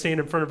going to stand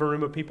in front of a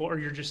room of people or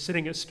you're just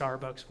sitting at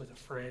Starbucks with a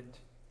friend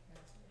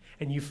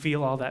and you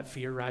feel all that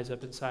fear rise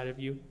up inside of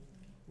you,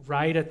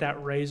 right at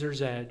that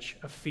razor's edge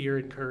of fear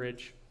and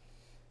courage,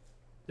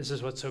 this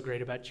is what's so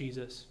great about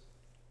Jesus.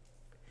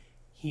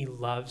 He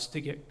loves to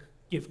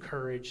give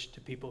courage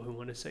to people who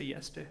want to say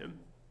yes to him.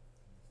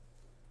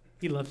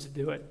 He loves to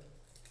do it.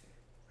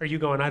 Are you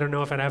going, I don't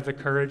know if I'd have the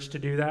courage to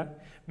do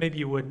that? Maybe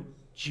you wouldn't.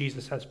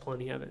 Jesus has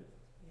plenty of it.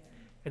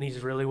 And he's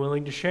really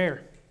willing to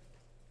share.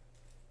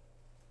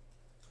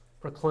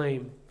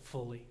 Proclaim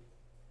fully.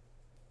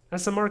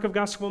 That's the mark of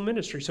gospel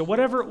ministry. So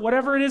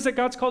whatever it is that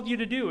God's called you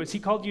to do, is he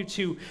called you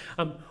to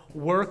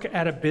work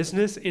at a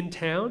business in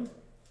town?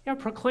 Yeah,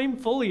 proclaim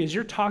fully as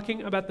you're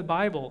talking about the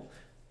Bible.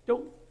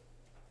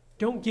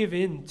 Don't give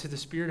in to the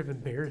spirit of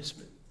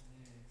embarrassment.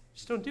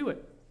 Just don't do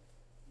it.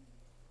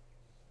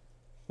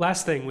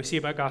 Last thing we see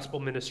about gospel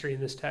ministry in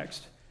this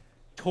text,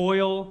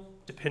 toil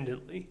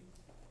dependently.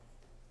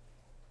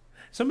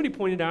 Somebody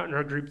pointed out in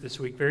our group this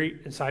week, very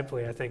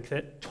insightfully, I think,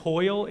 that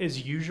toil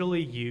is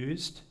usually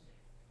used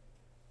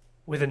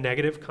with a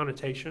negative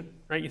connotation,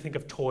 right? You think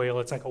of toil,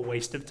 it's like a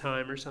waste of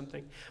time or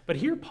something. But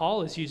here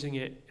Paul is using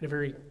it in a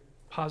very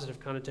positive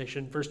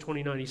connotation. Verse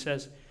 29, he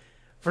says,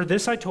 "For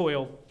this I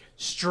toil,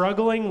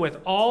 struggling with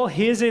all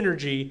his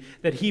energy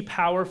that he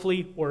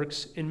powerfully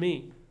works in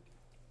me."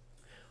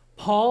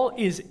 Paul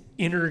is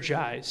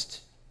energized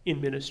in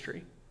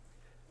ministry.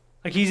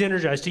 Like he's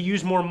energized. To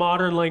use more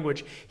modern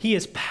language, he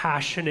is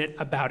passionate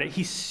about it.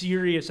 He's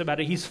serious about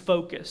it. He's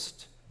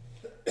focused.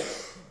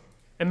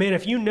 And man,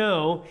 if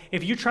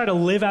you try to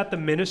live out the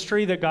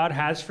ministry that God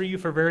has for you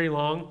for very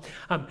long,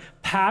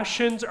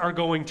 passions are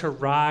going to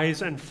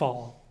rise and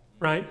fall.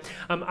 Right?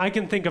 I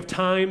can think of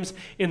times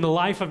in the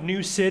life of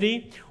New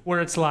City where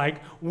it's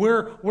like,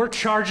 we're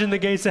charging the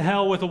gates of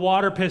hell with a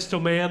water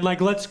pistol, man.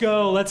 Like, let's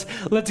go,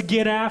 let's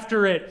get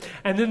after it.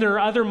 And then there are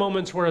other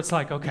moments where it's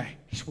like, okay,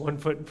 just one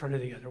foot in front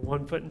of the other,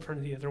 one foot in front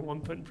of the other,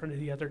 one foot in front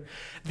of the other.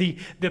 The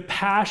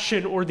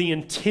passion or the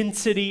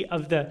intensity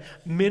of the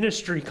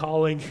ministry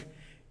calling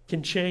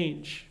can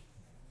change.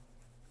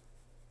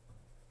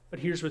 But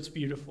here's what's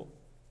beautiful.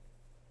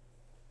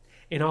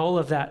 In all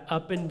of that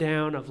up and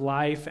down of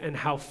life and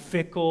how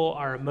fickle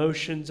our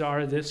emotions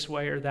are this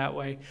way or that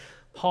way,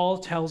 Paul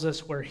tells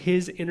us where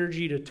his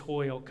energy to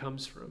toil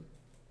comes from.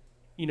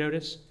 You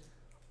notice?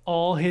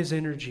 All his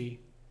energy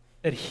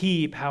that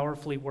he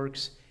powerfully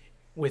works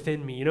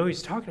within me. You know who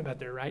he's talking about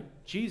there, right?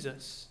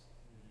 Jesus.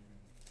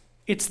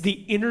 It's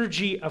the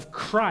energy of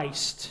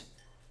Christ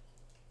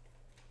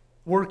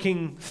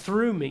working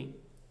through me.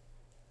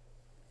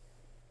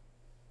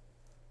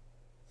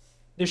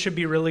 This should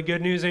be really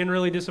good news and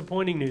really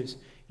disappointing news.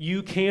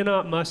 You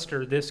cannot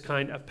muster this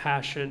kind of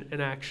passion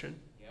and action.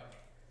 Yep.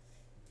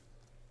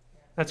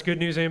 That's good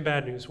news and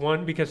bad news.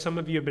 One, because some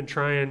of you have been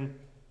trying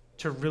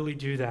to really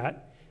do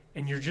that,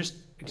 and you're just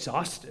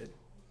exhausted.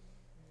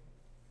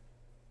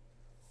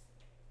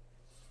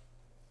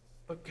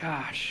 But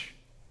gosh,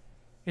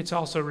 it's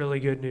also really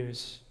good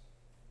news.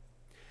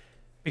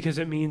 Because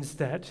it means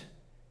that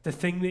the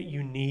thing that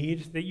you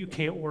need, that you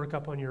can't work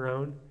up on your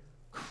own,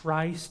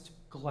 Christ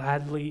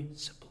gladly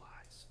supplies.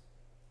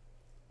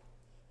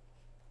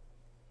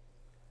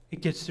 It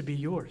gets to be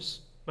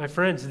yours. My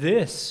friends,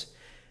 this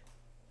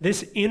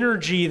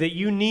energy that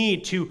you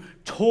need to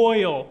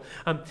toil,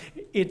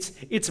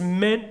 it's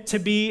meant to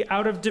be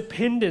out of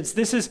dependence.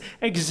 This is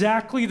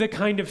exactly the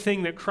kind of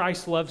thing that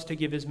Christ loves to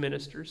give his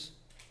ministers.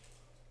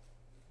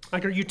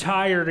 Like, are you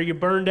tired? Are you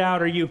burned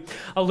out? Are you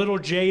a little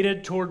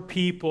jaded toward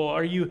people?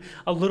 Are you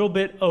a little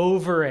bit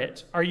over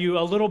it? Are you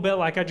a little bit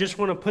like, I just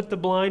want to put the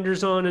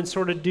blinders on and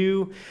sort of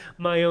do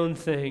my own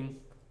thing?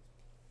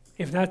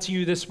 If that's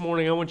you this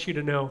morning, I want you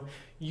to know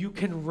you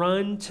can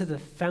run to the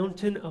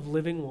fountain of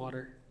living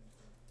water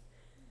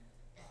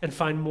and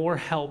find more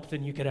help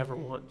than you could ever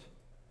want.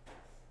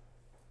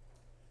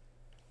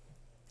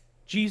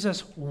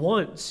 Jesus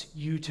wants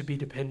you to be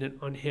dependent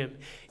on him.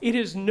 It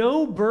is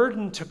no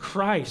burden to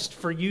Christ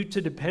for you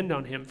to depend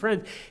on him.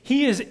 Friend,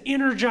 he is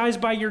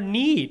energized by your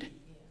need.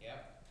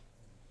 Yep.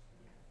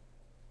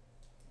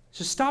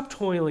 So stop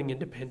toiling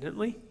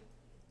independently.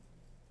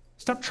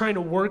 Stop trying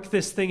to work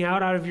this thing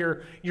out of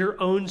your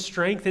own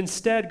strength.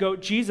 Instead, go,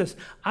 Jesus,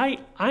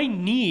 I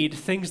need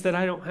things that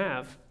I don't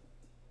have.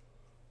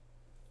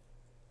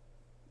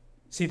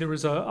 See, there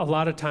was a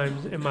lot of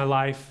times in my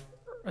life,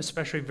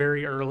 especially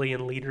very early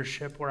in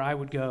leadership, where I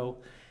would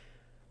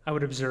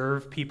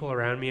observe people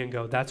around me and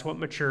go, that's what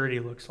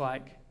maturity looks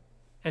like.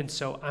 And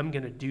so I'm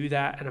going to do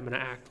that and I'm going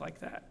to act like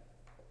that.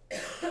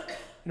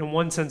 And in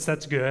one sense,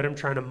 that's good. I'm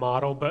trying to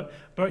model, but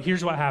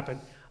here's what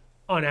happened.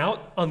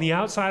 On the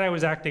outside, I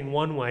was acting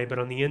one way, but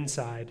on the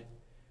inside,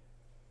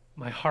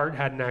 my heart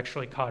hadn't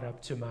actually caught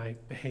up to my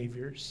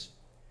behaviors.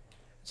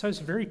 So I was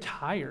very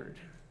tired.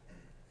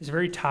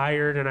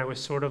 And I was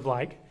sort of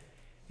like,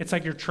 it's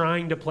like you're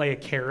trying to play a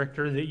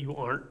character that you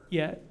aren't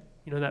yet.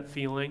 You know that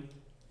feeling?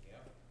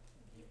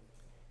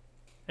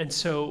 Yeah. And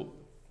so,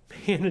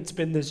 man, it's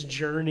been this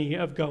journey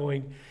of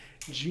going,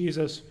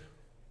 Jesus,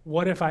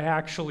 what if I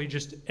actually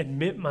just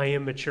admit my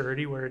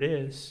immaturity where it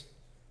is?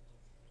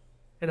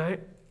 And I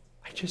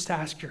just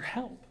ask your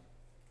help.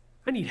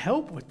 I need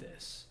help with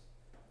this.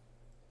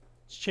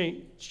 It's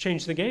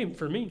changed the game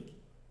for me.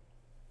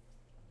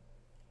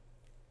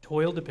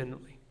 Toil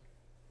dependently.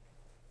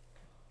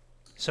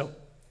 So,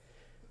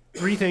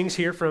 3 things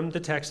here from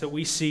the text that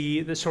we see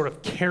that sort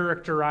of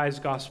characterize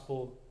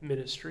gospel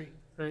ministry,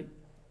 right?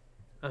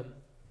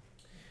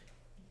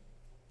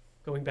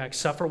 Going back,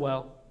 suffer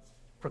well,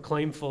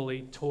 proclaim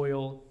fully,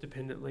 toil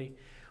dependently.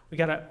 We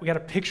got a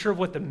picture of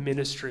what the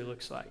ministry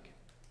looks like.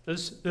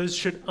 Those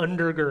should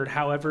undergird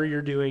however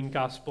you're doing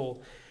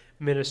gospel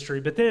ministry.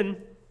 But then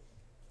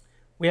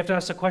we have to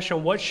ask the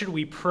question, what should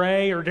we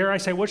pray, or dare I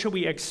say, what should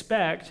we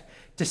expect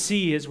to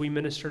see as we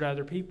minister to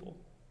other people?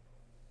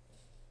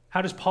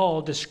 How does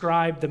Paul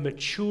describe the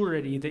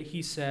maturity that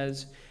he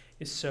says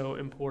is so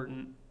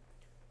important?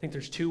 I think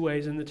there's 2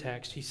 ways in the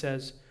text. He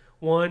says,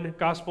 1,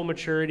 gospel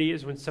maturity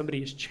is when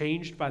somebody is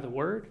changed by the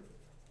word.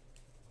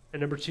 And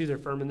number 2, they're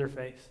firm in their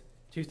faith.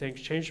 2 things,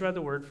 changed by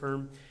the word,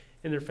 firm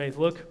in their faith.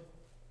 Look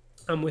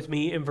with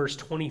me in verse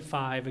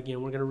 25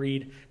 again. We're going to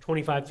read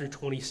 25 through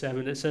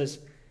 27. It says,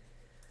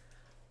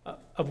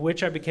 of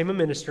which I became a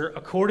minister,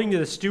 according to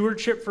the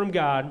stewardship from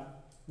God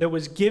that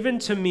was given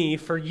to me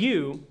for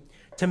you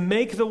to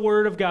make the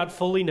word of God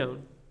fully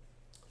known,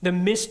 the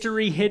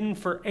mystery hidden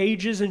for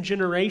ages and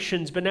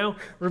generations, but now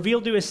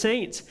revealed to his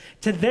saints.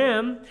 To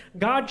them,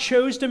 God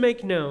chose to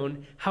make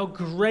known how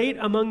great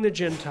among the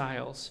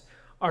Gentiles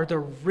are the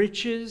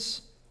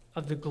riches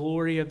of the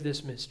glory of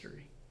this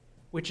mystery,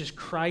 which is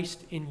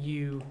Christ in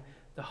you,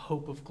 the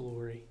hope of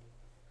glory.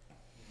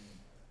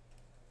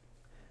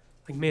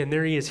 Like, man,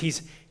 there he is.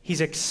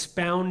 He's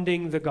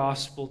expounding the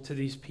gospel to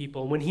these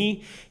people. When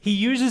he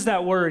uses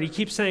that word, he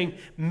keeps saying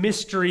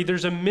mystery.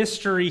 There's a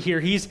mystery here.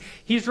 He's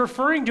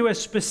referring to a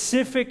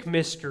specific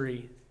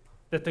mystery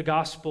that the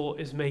gospel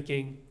is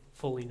making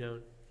fully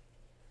known.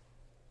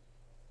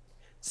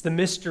 It's the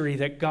mystery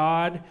that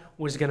God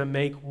was going to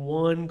make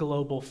one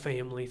global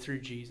family through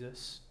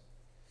Jesus.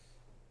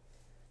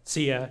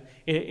 See,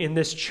 in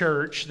this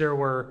church, there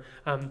were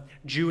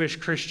Jewish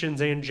Christians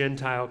and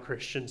Gentile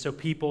Christians, so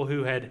people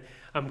who had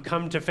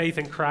come to faith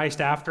in Christ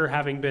after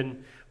having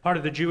been part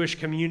of the Jewish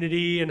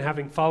community and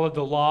having followed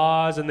the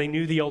laws, and they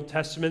knew the Old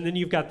Testament. Then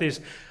you've got this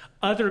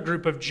other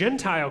group of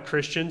Gentile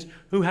Christians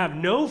who have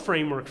no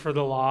framework for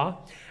the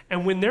law,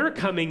 and when they're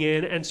coming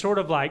in and sort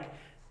of like,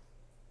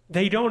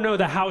 they don't know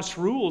the house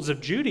rules of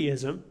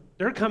Judaism,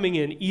 they're coming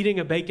in eating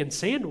a bacon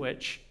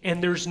sandwich,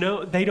 and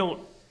they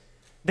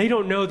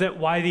don't know that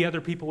why the other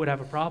people would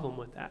have a problem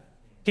with that.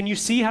 Can you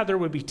see how there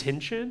would be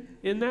tension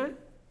in that?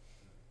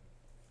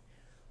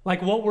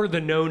 Like, what were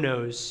the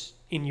no-nos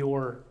in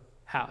your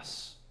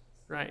house,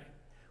 right?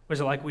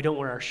 Was it like we don't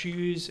wear our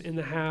shoes in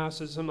the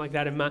house or something like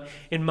that?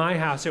 In my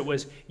house, it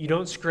was you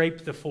don't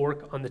scrape the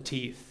fork on the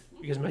teeth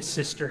because my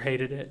sister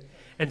hated it.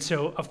 And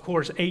so, of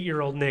course,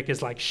 8-year-old Nick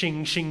is like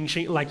shing, shing,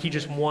 shing, like he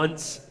just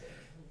wants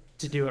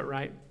to do it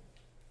right.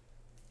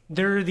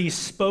 There are these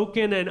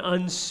spoken and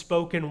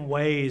unspoken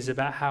ways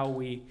about how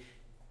we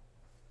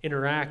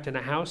interact in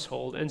a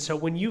household. And so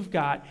when you've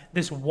got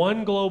this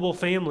one global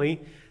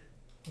family,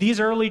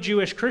 these early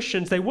Jewish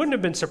Christians, they wouldn't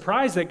have been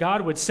surprised that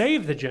God would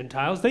save the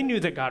Gentiles. They knew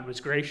that God was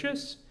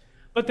gracious.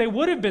 But they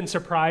would have been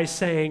surprised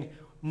saying,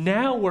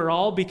 now we're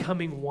all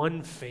becoming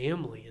one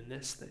family in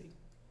this thing.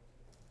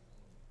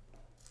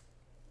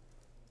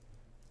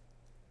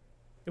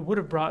 It would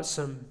have brought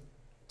some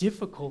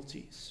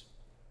difficulties,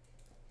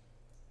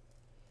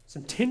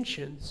 some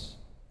tensions.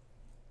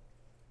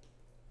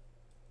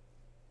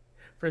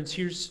 Friends,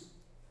 here's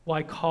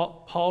why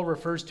Paul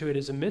refers to it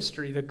as a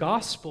mystery. The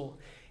gospel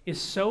is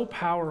so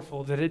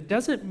powerful that it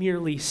doesn't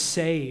merely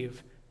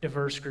save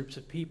diverse groups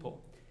of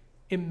people.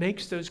 It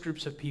makes those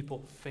groups of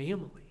people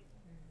family.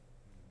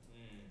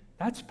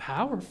 That's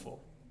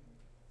powerful.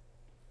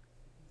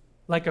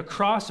 Like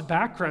across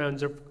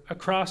backgrounds,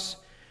 across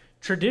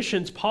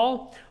traditions,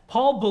 Paul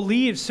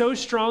believes so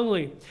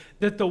strongly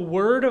that the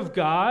word of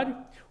God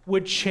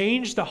would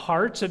change the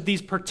hearts of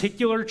these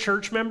particular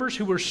church members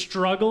who were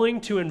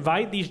struggling to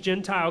invite these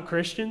Gentile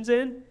Christians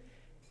in.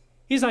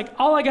 He's like,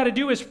 all I got to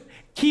do is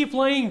keep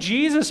laying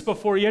Jesus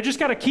before you. I just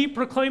got to keep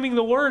proclaiming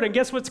the word, and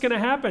guess what's going to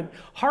happen?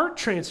 Heart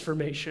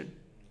transformation.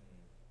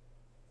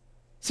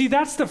 See,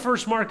 that's the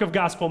first mark of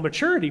gospel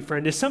maturity,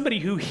 friend, is somebody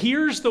who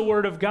hears the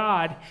word of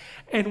God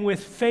and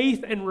with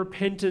faith and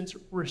repentance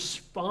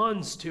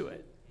responds to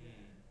it.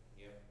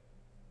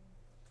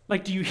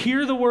 Like, do you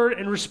hear the word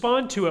and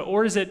respond to it?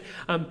 Or is it,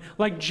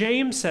 like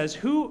James says,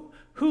 who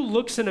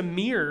looks in a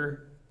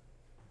mirror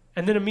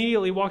and then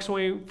immediately walks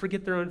away and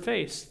forget their own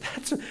face?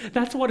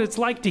 That's what it's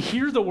like to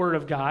hear the word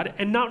of God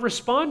and not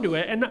respond to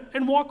it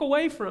and walk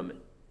away from it.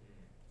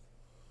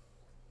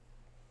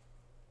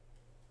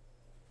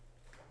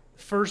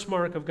 First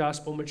mark of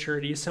gospel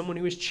maturity is someone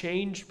who is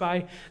changed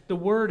by the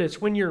word.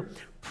 It's when your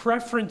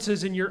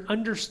preferences and your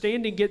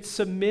understanding get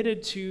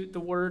submitted to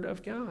the word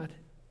of God.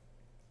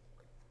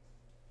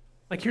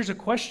 Like, here's a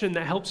question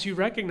that helps you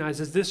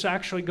recognize, is this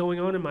actually going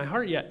on in my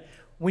heart yet?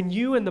 When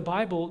you and the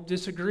Bible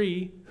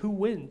disagree, who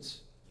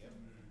wins?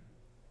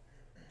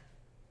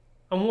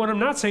 And what I'm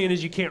not saying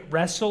is you can't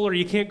wrestle or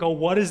you can't go,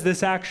 what does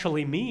this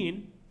actually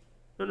mean?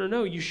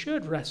 No. You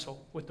should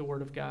wrestle with the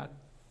Word of God.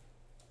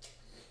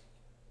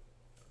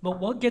 But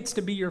what gets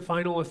to be your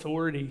final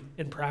authority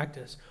in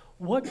practice?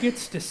 What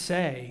gets to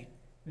say,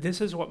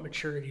 this is what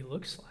maturity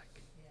looks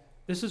like?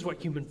 This is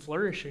what human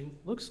flourishing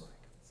looks like.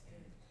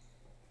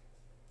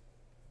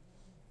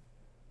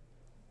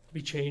 To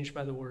be changed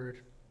by the Word.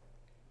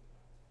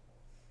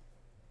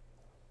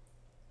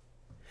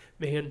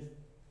 Man,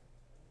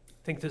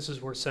 I think this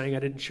is worth saying. I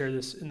didn't share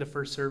this in the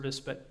first service,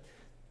 but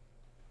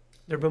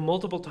there have been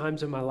multiple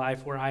times in my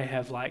life where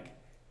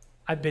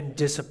I've been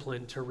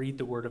disciplined to read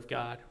the Word of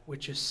God,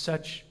 which is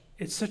such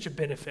a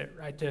benefit,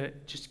 right? To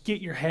just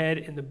get your head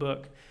in the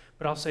book.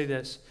 But I'll say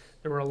this,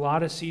 there were a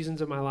lot of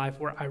seasons of my life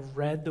where I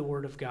read the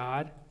Word of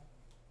God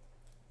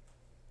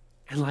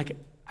and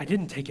I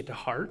didn't take it to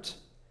heart.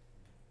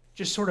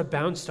 Just sort of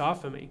bounced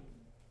off of me.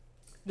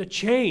 The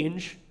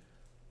change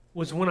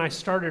was when I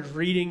started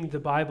reading the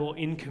Bible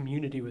in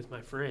community with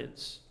my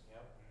friends.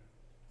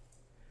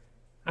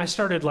 I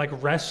started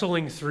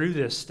wrestling through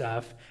this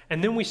stuff,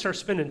 and then we start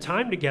spending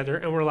time together,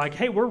 and we're like,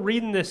 hey, we're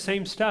reading this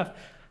same stuff.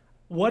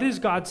 What is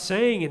God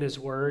saying in His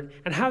Word,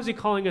 and how's He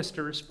calling us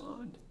to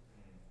respond?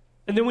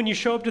 And then when you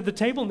show up to the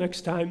table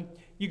next time,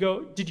 you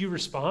go, did you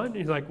respond?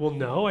 And you're like, well,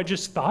 no, I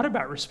just thought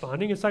about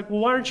responding. It's like,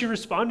 well, why aren't you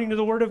responding to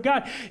the Word of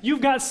God?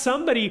 You've got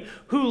somebody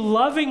who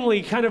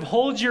lovingly kind of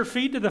holds your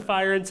feet to the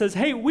fire and says,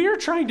 hey, we're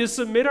trying to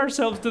submit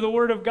ourselves to the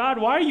Word of God.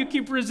 Why do you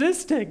keep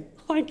resisting?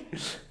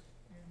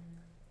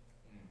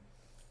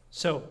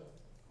 So,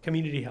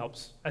 community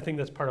helps. I think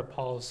that's part of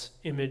Paul's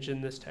image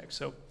in this text.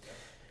 So,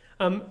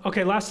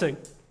 okay, last thing.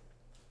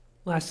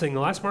 The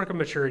last mark of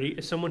maturity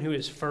is someone who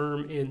is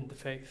firm in the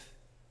faith.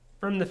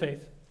 Firm in the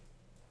faith.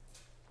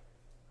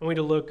 We're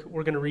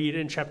going to read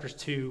in chapters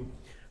 2,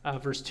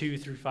 verse 2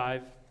 through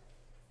 5.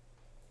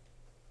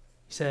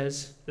 He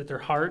says that their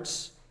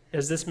hearts,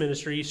 as this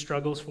ministry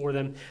struggles for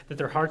them, that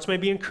their hearts may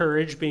be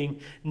encouraged, being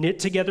knit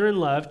together in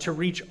love, to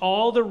reach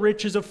all the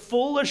riches of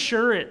full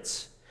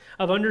assurance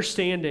of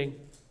understanding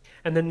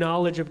and the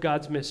knowledge of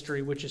God's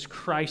mystery, which is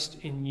Christ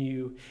in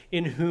you,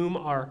 in whom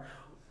are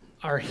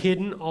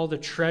hidden all the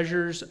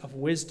treasures of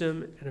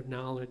wisdom and of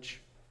knowledge.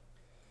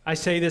 I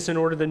say this in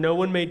order that no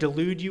one may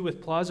delude you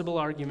with plausible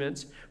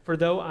arguments, for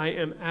though I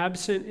am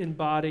absent in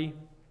body,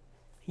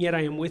 yet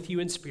I am with you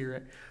in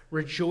spirit,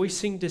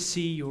 rejoicing to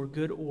see your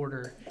good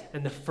order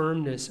and the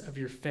firmness of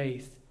your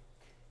faith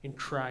in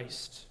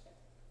Christ.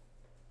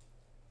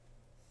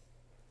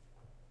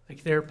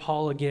 There,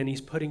 Paul again,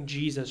 he's putting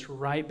Jesus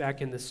right back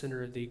in the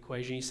center of the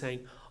equation. He's saying,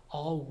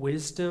 all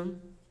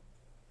wisdom,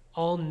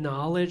 all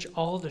knowledge,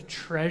 all the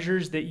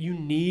treasures that you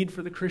need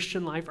for the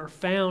Christian life are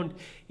found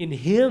in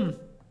Him.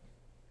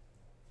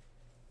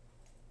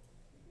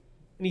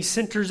 And he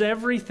centers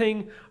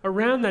everything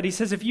around that. He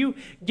says if you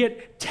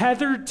get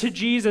tethered to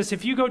Jesus,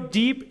 if you go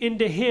deep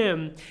into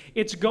Him,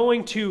 it's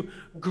going to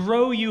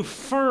grow you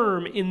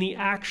firm in the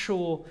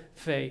actual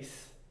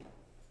faith.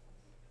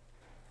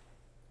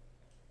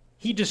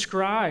 He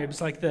describes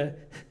the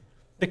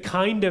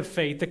kind of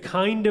faith, the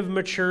kind of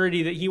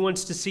maturity that he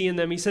wants to see in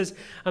them. He says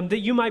that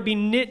you might be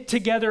knit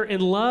together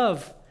in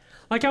love.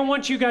 I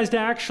want you guys to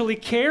actually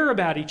care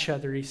about each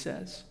other, he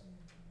says.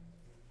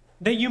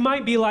 That you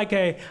might be like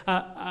a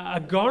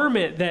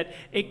garment that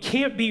it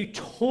can't be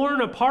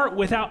torn apart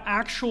without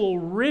actual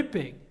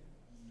ripping.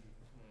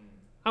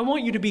 I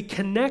want you to be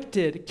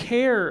connected,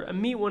 care,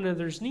 and meet one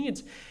another's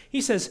needs.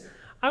 He says,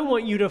 I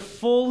want you to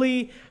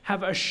fully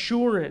have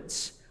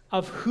assurance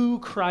of who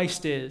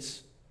Christ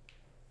is.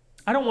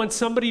 I don't want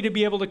somebody to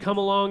be able to come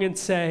along and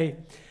say,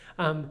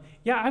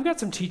 yeah, I've got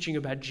some teaching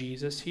about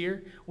Jesus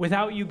here,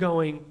 without you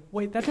going,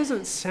 wait, that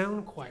doesn't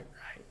sound quite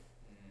right.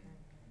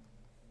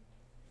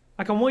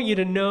 I want you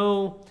to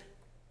know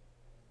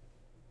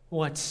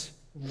what's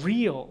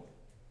real.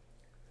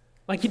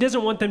 He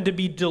doesn't want them to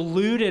be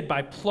deluded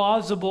by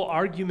plausible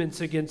arguments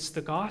against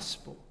the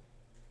gospel.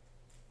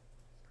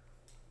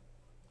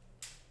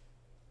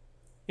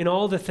 In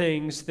all the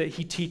things that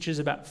he teaches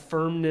about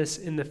firmness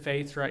in the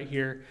faith right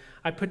here,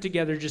 I put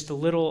together just a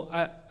little,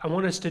 I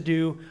want us to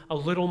do a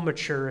little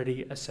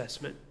maturity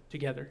assessment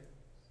together.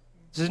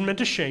 This isn't meant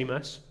to shame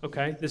us,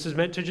 okay? This is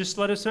meant to just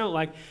let us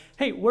know,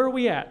 hey, where are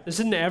we at? This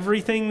isn't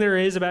everything there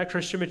is about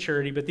Christian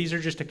maturity, but these are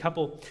just a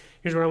couple.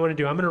 Here's what I want to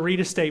do. I'm going to read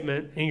a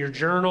statement in your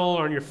journal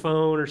or on your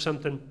phone or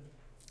something.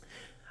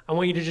 I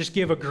want you to just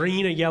give a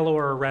green, a yellow,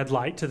 or a red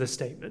light to the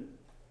statement.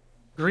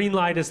 Green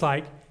light is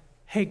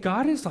hey,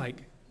 God is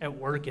at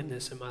work in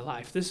this in my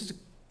life. This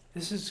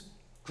is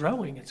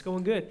growing. It's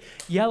going good.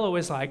 Yellow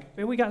is man,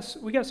 we got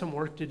some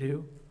work to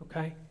do,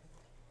 okay?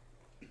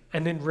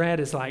 And then red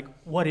is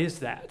what is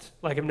that?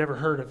 I've never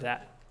heard of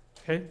that,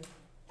 okay?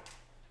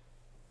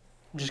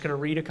 I'm just going to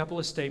read a couple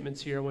of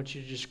statements here. I want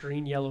you to just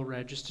green, yellow,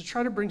 red, just to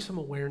try to bring some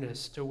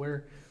awareness to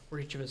where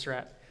each of us are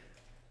at.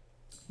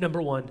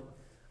 Number one,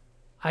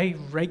 I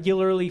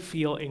regularly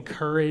feel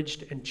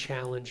encouraged and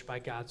challenged by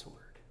God's word.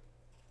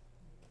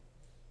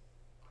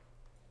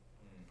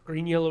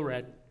 Green, yellow,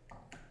 red.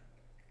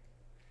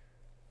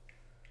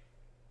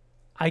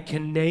 I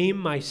can name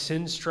my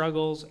sin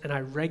struggles, and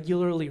I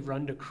regularly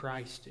run to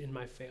Christ in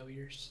my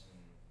failures.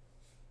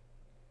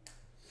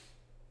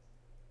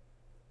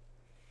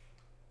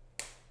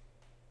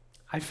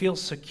 I feel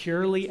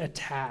securely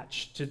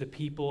attached to the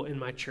people in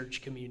my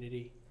church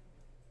community.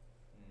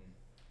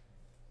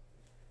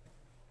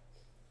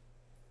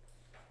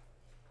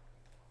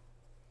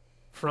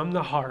 From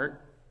the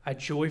heart, I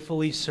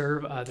joyfully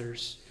serve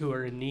others who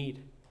are in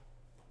need.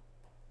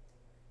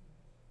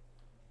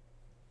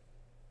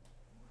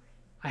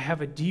 I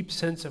have a deep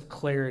sense of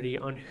clarity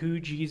on who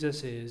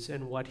Jesus is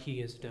and what he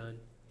has done.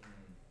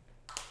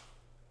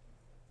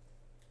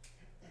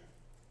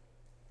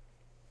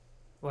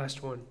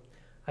 Last one.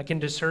 I can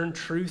discern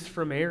truth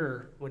from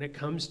error when it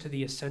comes to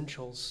the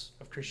essentials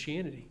of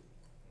Christianity.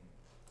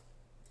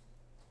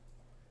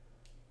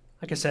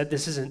 Like I said,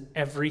 this isn't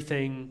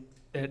everything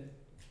that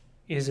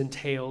is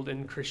entailed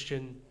in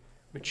Christian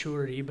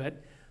maturity, but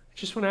I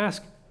just want to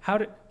ask,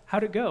 how'd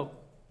it go?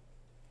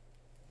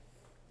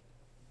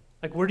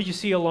 Like, where do you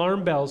see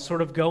alarm bells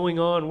sort of going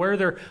on? Where are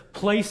there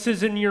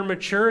places in your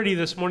maturity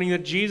this morning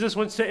that Jesus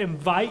wants to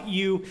invite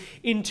you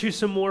into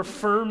some more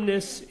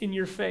firmness in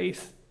your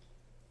faith?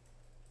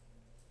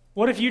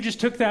 What if you just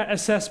took that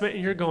assessment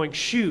and you're going,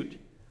 shoot,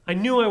 I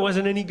knew I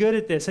wasn't any good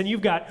at this. And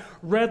you've got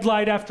red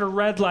light after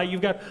red light.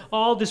 You've got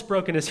all this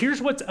brokenness.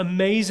 Here's what's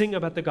amazing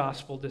about the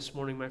gospel this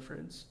morning, my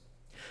friends.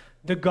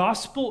 The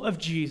gospel of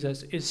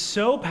Jesus is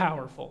so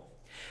powerful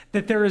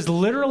that there is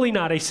literally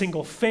not a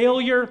single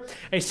failure,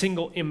 a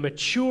single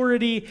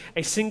immaturity,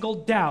 a single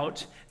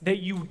doubt that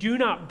you do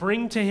not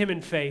bring to him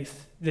in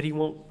faith that he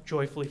won't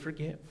joyfully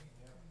forgive.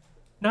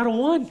 Not a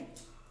one.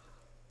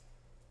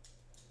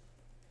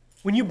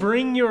 When you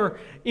bring your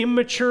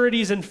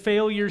immaturities and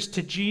failures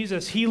to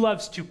Jesus, he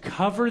loves to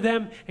cover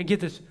them and,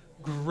 get this,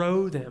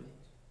 grow them.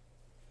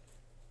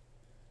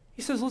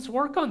 He says, let's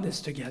work on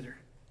this together.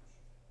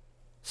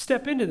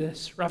 Step into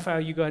this. Raphael,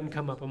 you go ahead and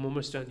come up. I'm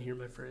almost done here,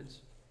 my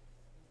friends.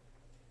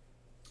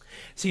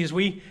 See, as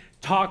we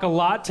talk a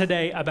lot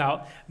today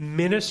about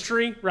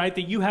ministry, right,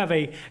 that you have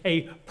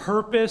a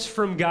purpose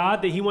from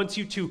God that he wants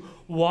you to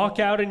walk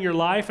out in your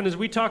life. And as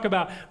we talk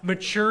about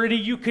maturity,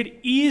 you could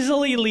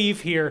easily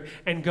leave here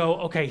and go,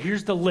 okay,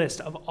 here's the list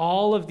of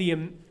all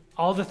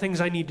the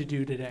things I need to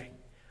do today.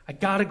 I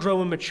got to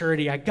grow in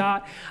maturity. I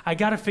got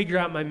to figure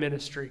out my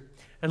ministry.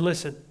 And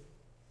listen,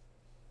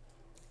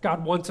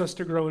 God wants us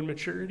to grow in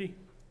maturity.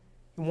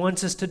 He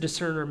wants us to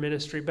discern our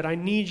ministry. But I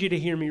need you to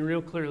hear me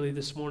real clearly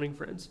this morning,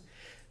 friends.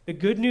 The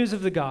good news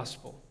of the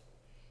gospel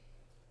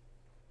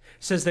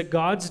says that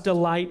God's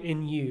delight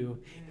in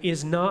you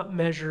is not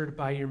measured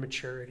by your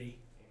maturity.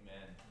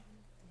 Amen.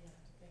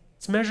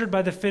 It's measured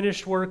by the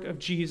finished work of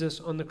Jesus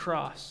on the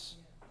cross.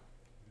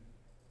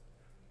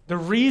 The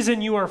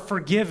reason you are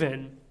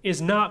forgiven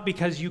is not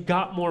because you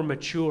got more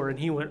mature and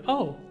he went,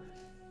 oh,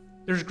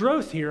 there's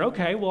growth here.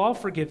 Okay, well, I'll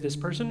forgive this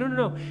person.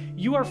 No.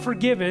 You are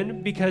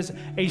forgiven because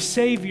a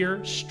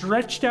Savior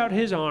stretched out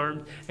his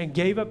arm and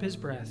gave up his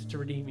breath to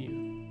redeem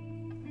you.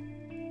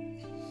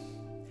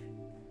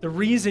 The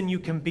reason you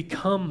can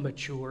become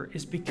mature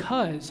is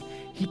because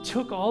he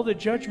took all the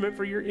judgment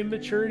for your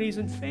immaturities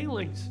and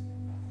failings.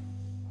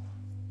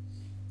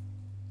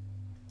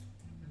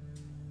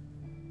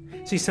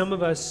 See, some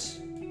of us,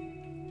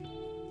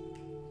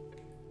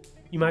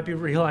 you might be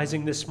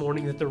realizing this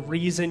morning that the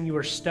reason you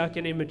are stuck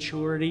in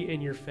immaturity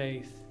in your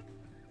faith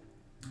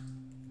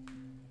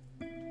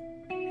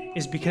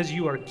is because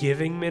you are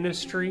giving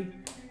ministry,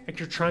 like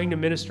you're trying to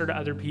minister to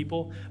other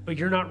people, but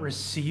you're not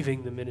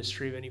receiving the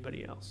ministry of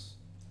anybody else.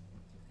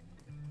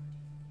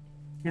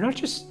 You're not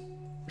just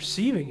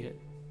receiving it.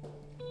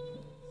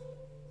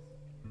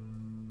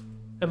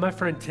 And my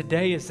friend,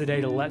 today is the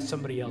day to let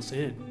somebody else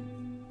in.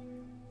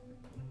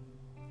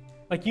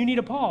 Like you need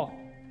a Paul.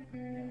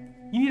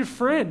 You need a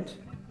friend.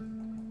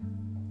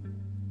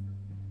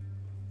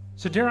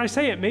 So dare I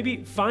say it,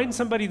 maybe find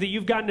somebody that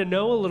you've gotten to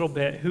know a little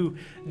bit who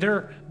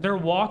their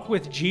walk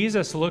with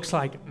Jesus looks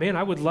like, man,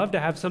 I would love to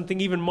have something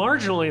even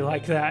marginally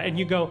like that. And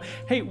you go,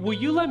 hey, will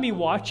you let me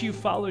watch you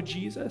follow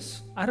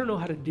Jesus? I don't know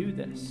how to do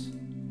this.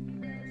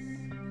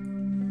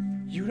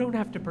 You don't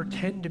have to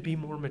pretend to be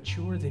more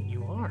mature than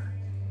you are.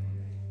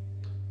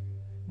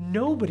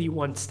 Nobody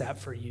wants that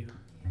for you.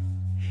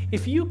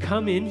 If you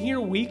come in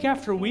here week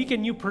after week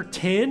and you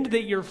pretend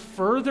that you're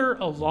further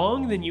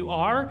along than you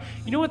are,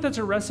 you know what that's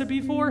a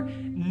recipe for?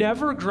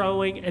 Never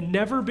growing and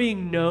never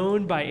being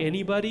known by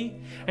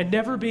anybody and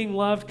never being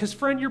loved. Because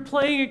friend, you're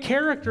playing a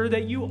character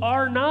that you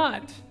are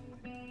not.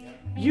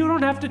 You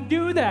don't have to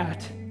do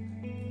that.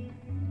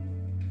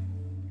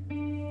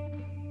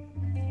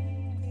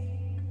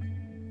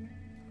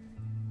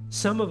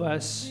 Some of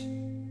us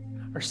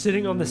are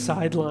sitting on the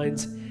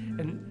sidelines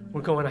and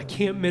we're going, I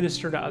can't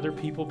minister to other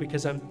people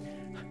because I'm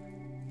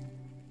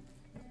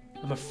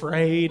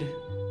afraid.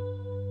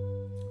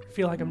 I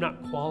feel like I'm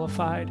not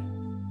qualified.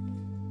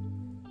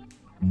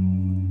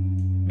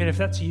 And if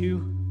that's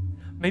you,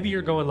 maybe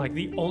you're going like,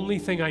 the only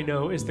thing I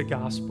know is the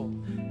gospel.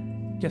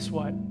 Guess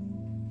what?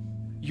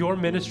 Your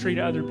ministry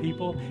to other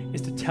people is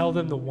to tell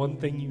them the one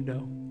thing you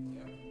know.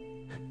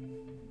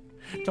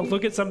 Don't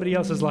look at somebody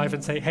else's life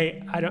and say,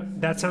 hey,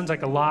 that sounds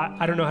like a lot.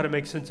 I don't know how to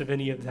make sense of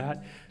any of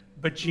that,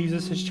 but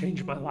Jesus has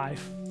changed my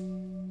life.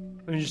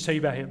 Let me just tell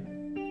you about him.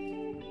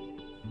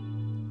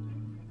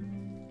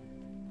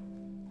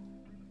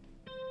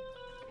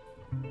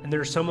 And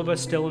there are some of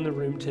us still in the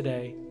room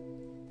today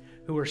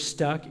who are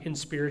stuck in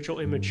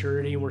spiritual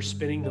immaturity, and we're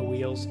spinning the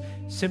wheels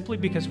simply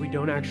because we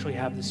don't actually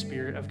have the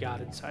Spirit of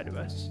God inside of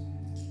us.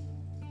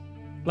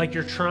 Like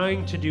you're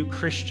trying to do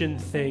Christian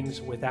things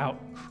without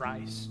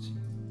Christ.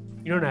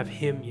 You don't have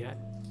him yet.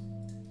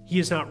 He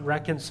has not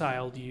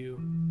reconciled you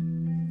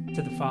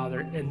to the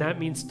Father, and that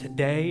means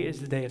today is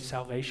the day of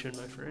salvation,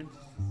 my friend.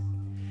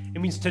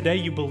 It means today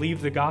you believe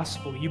the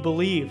gospel. You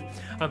believe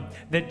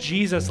that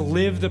Jesus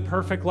lived the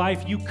perfect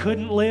life you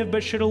couldn't live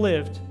but should have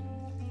lived.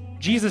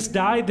 Jesus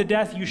died the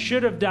death you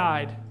should have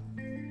died.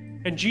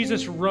 And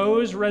Jesus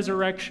rose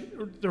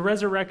the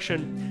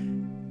resurrection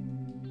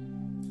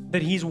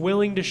that he's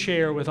willing to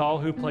share with all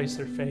who place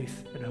their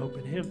faith and hope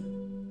in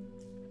him.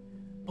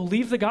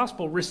 Believe the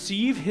gospel.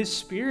 Receive his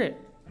Spirit.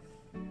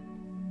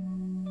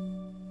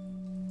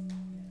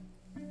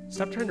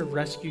 Stop trying to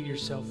rescue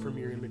yourself from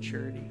your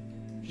immaturity.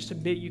 Just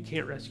admit you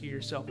can't rescue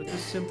yourself. It's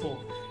as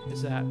simple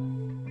as that.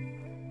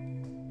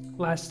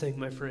 Last thing,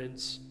 my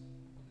friends.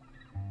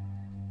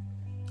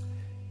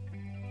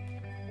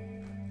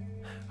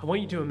 I want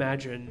you to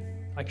imagine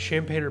like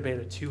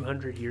Champaign-Urbana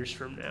 200 years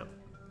from now.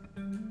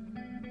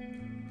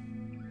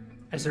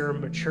 As there are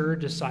mature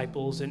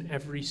disciples in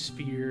every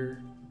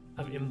sphere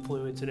of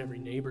influence, in every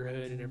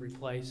neighborhood, in every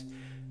place,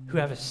 who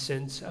have a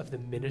sense of the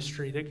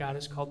ministry that God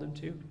has called them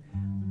to.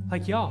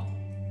 Like y'all,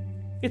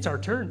 it's our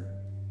turn.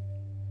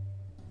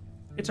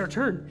 It's our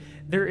turn.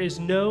 There is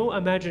no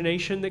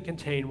imagination that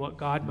contain what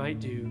God might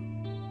do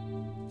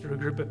through a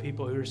group of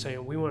people who are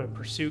saying, we want to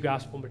pursue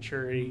gospel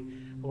maturity,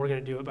 and we're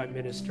going to do it by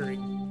ministering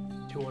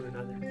to one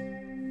another.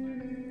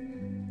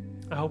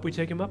 I hope we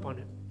take him up on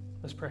it.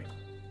 Let's pray.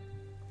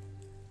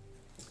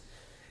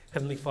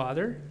 Heavenly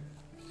Father,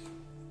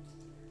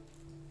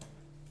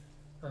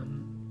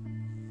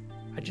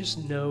 I just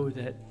know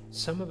that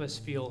some of us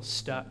feel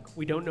stuck.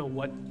 We don't know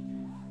what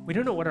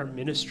our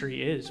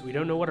ministry is. We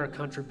don't know what our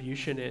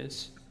contribution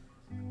is.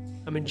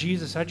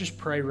 Jesus, I just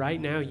pray right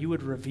now you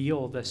would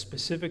reveal the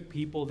specific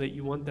people that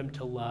you want them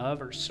to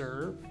love or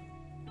serve,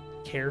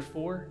 care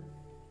for.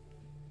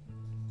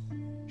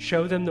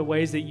 Show them the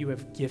ways that you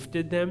have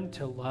gifted them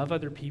to love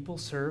other people,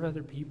 serve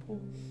other people.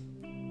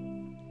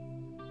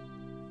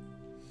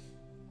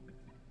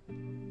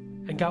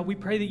 And God, we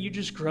pray that you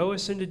just grow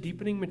us into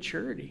deepening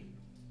maturity.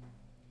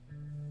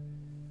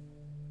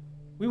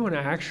 We want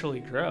to actually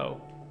grow.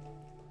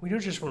 We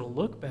don't just want to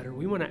look better.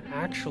 We want to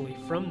actually,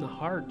 from the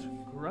heart,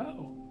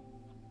 grow.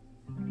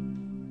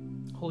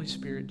 Holy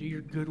Spirit, do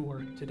your good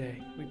work today.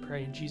 We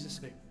pray in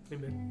Jesus' name.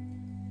 Amen.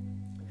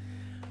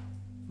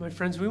 My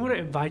friends, we want to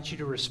invite you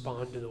to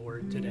respond to the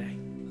word today.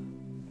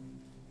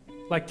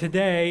 Like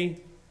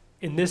today,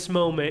 in this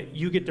moment,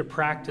 you get to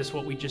practice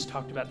what we just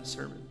talked about in the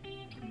sermon.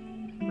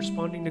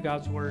 Responding to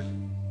God's word.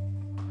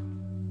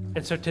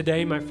 And so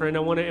today, my friend, I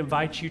want to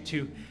invite you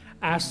to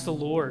ask the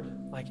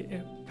Lord, like,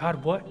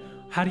 God,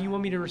 how do you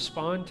want me to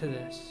respond to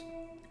this?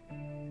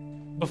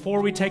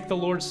 Before we take the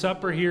Lord's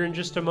Supper here in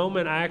just a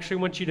moment, I actually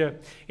want you to,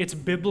 it's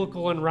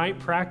biblical and right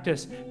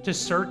practice to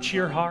search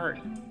your heart,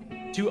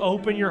 to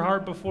open your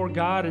heart before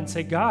God and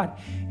say, God,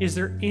 is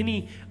there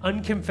any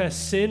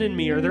unconfessed sin in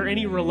me? Are there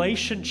any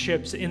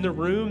relationships in the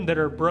room that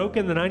are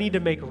broken that I need to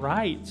make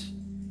right?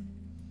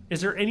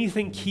 Is there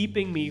anything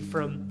keeping me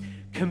from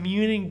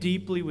communing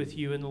deeply with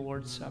you in the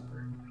Lord's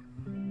Supper?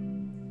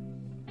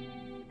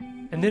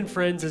 And then,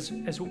 friends, as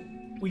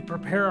we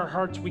prepare our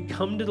hearts, we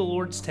come to the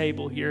Lord's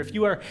table here. If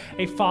you are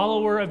a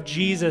follower of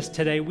Jesus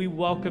today, we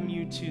welcome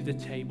you to the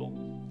table.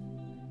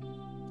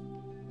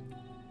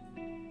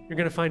 You're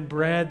going to find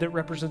bread that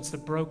represents the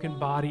broken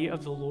body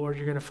of the Lord.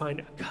 You're going to find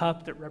a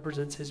cup that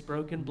represents his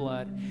broken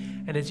blood.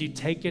 And as you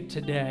take it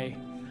today,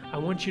 I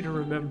want you to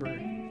remember,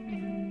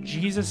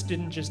 Jesus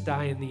didn't just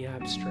die in the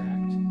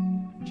abstract.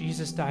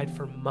 Jesus died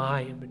for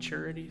my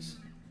immaturities,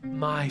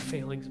 my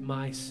failings,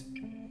 my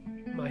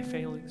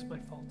failings, my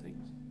faultings.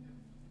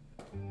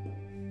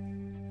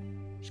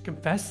 Just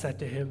confess that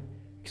to him.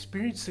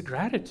 Experience the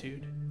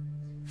gratitude.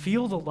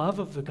 Feel the love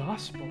of the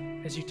gospel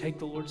as you take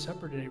the Lord's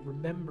Supper today.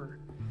 Remember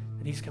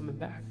that he's coming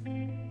back.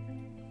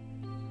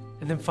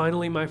 And then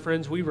finally, my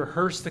friends, we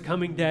rehearse the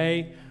coming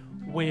day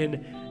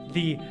when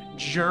the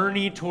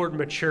journey toward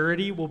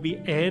maturity will be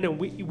in, and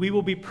we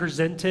will be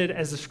presented,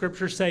 as the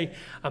scriptures say,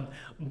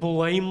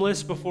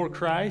 blameless before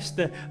Christ.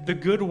 The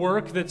good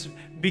work that's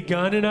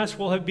begun in us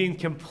will have been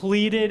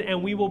completed,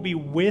 and we will be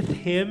with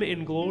him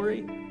in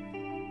glory.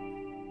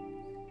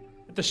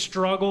 The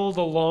struggle,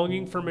 the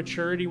longing for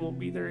maturity won't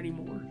be there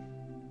anymore.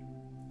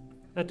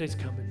 That day's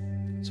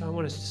coming. So I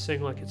want us to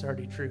sing like it's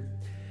already true.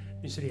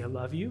 New City, I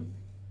love you.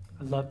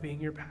 I love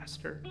being your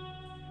pastor.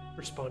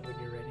 Respond when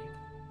you're ready.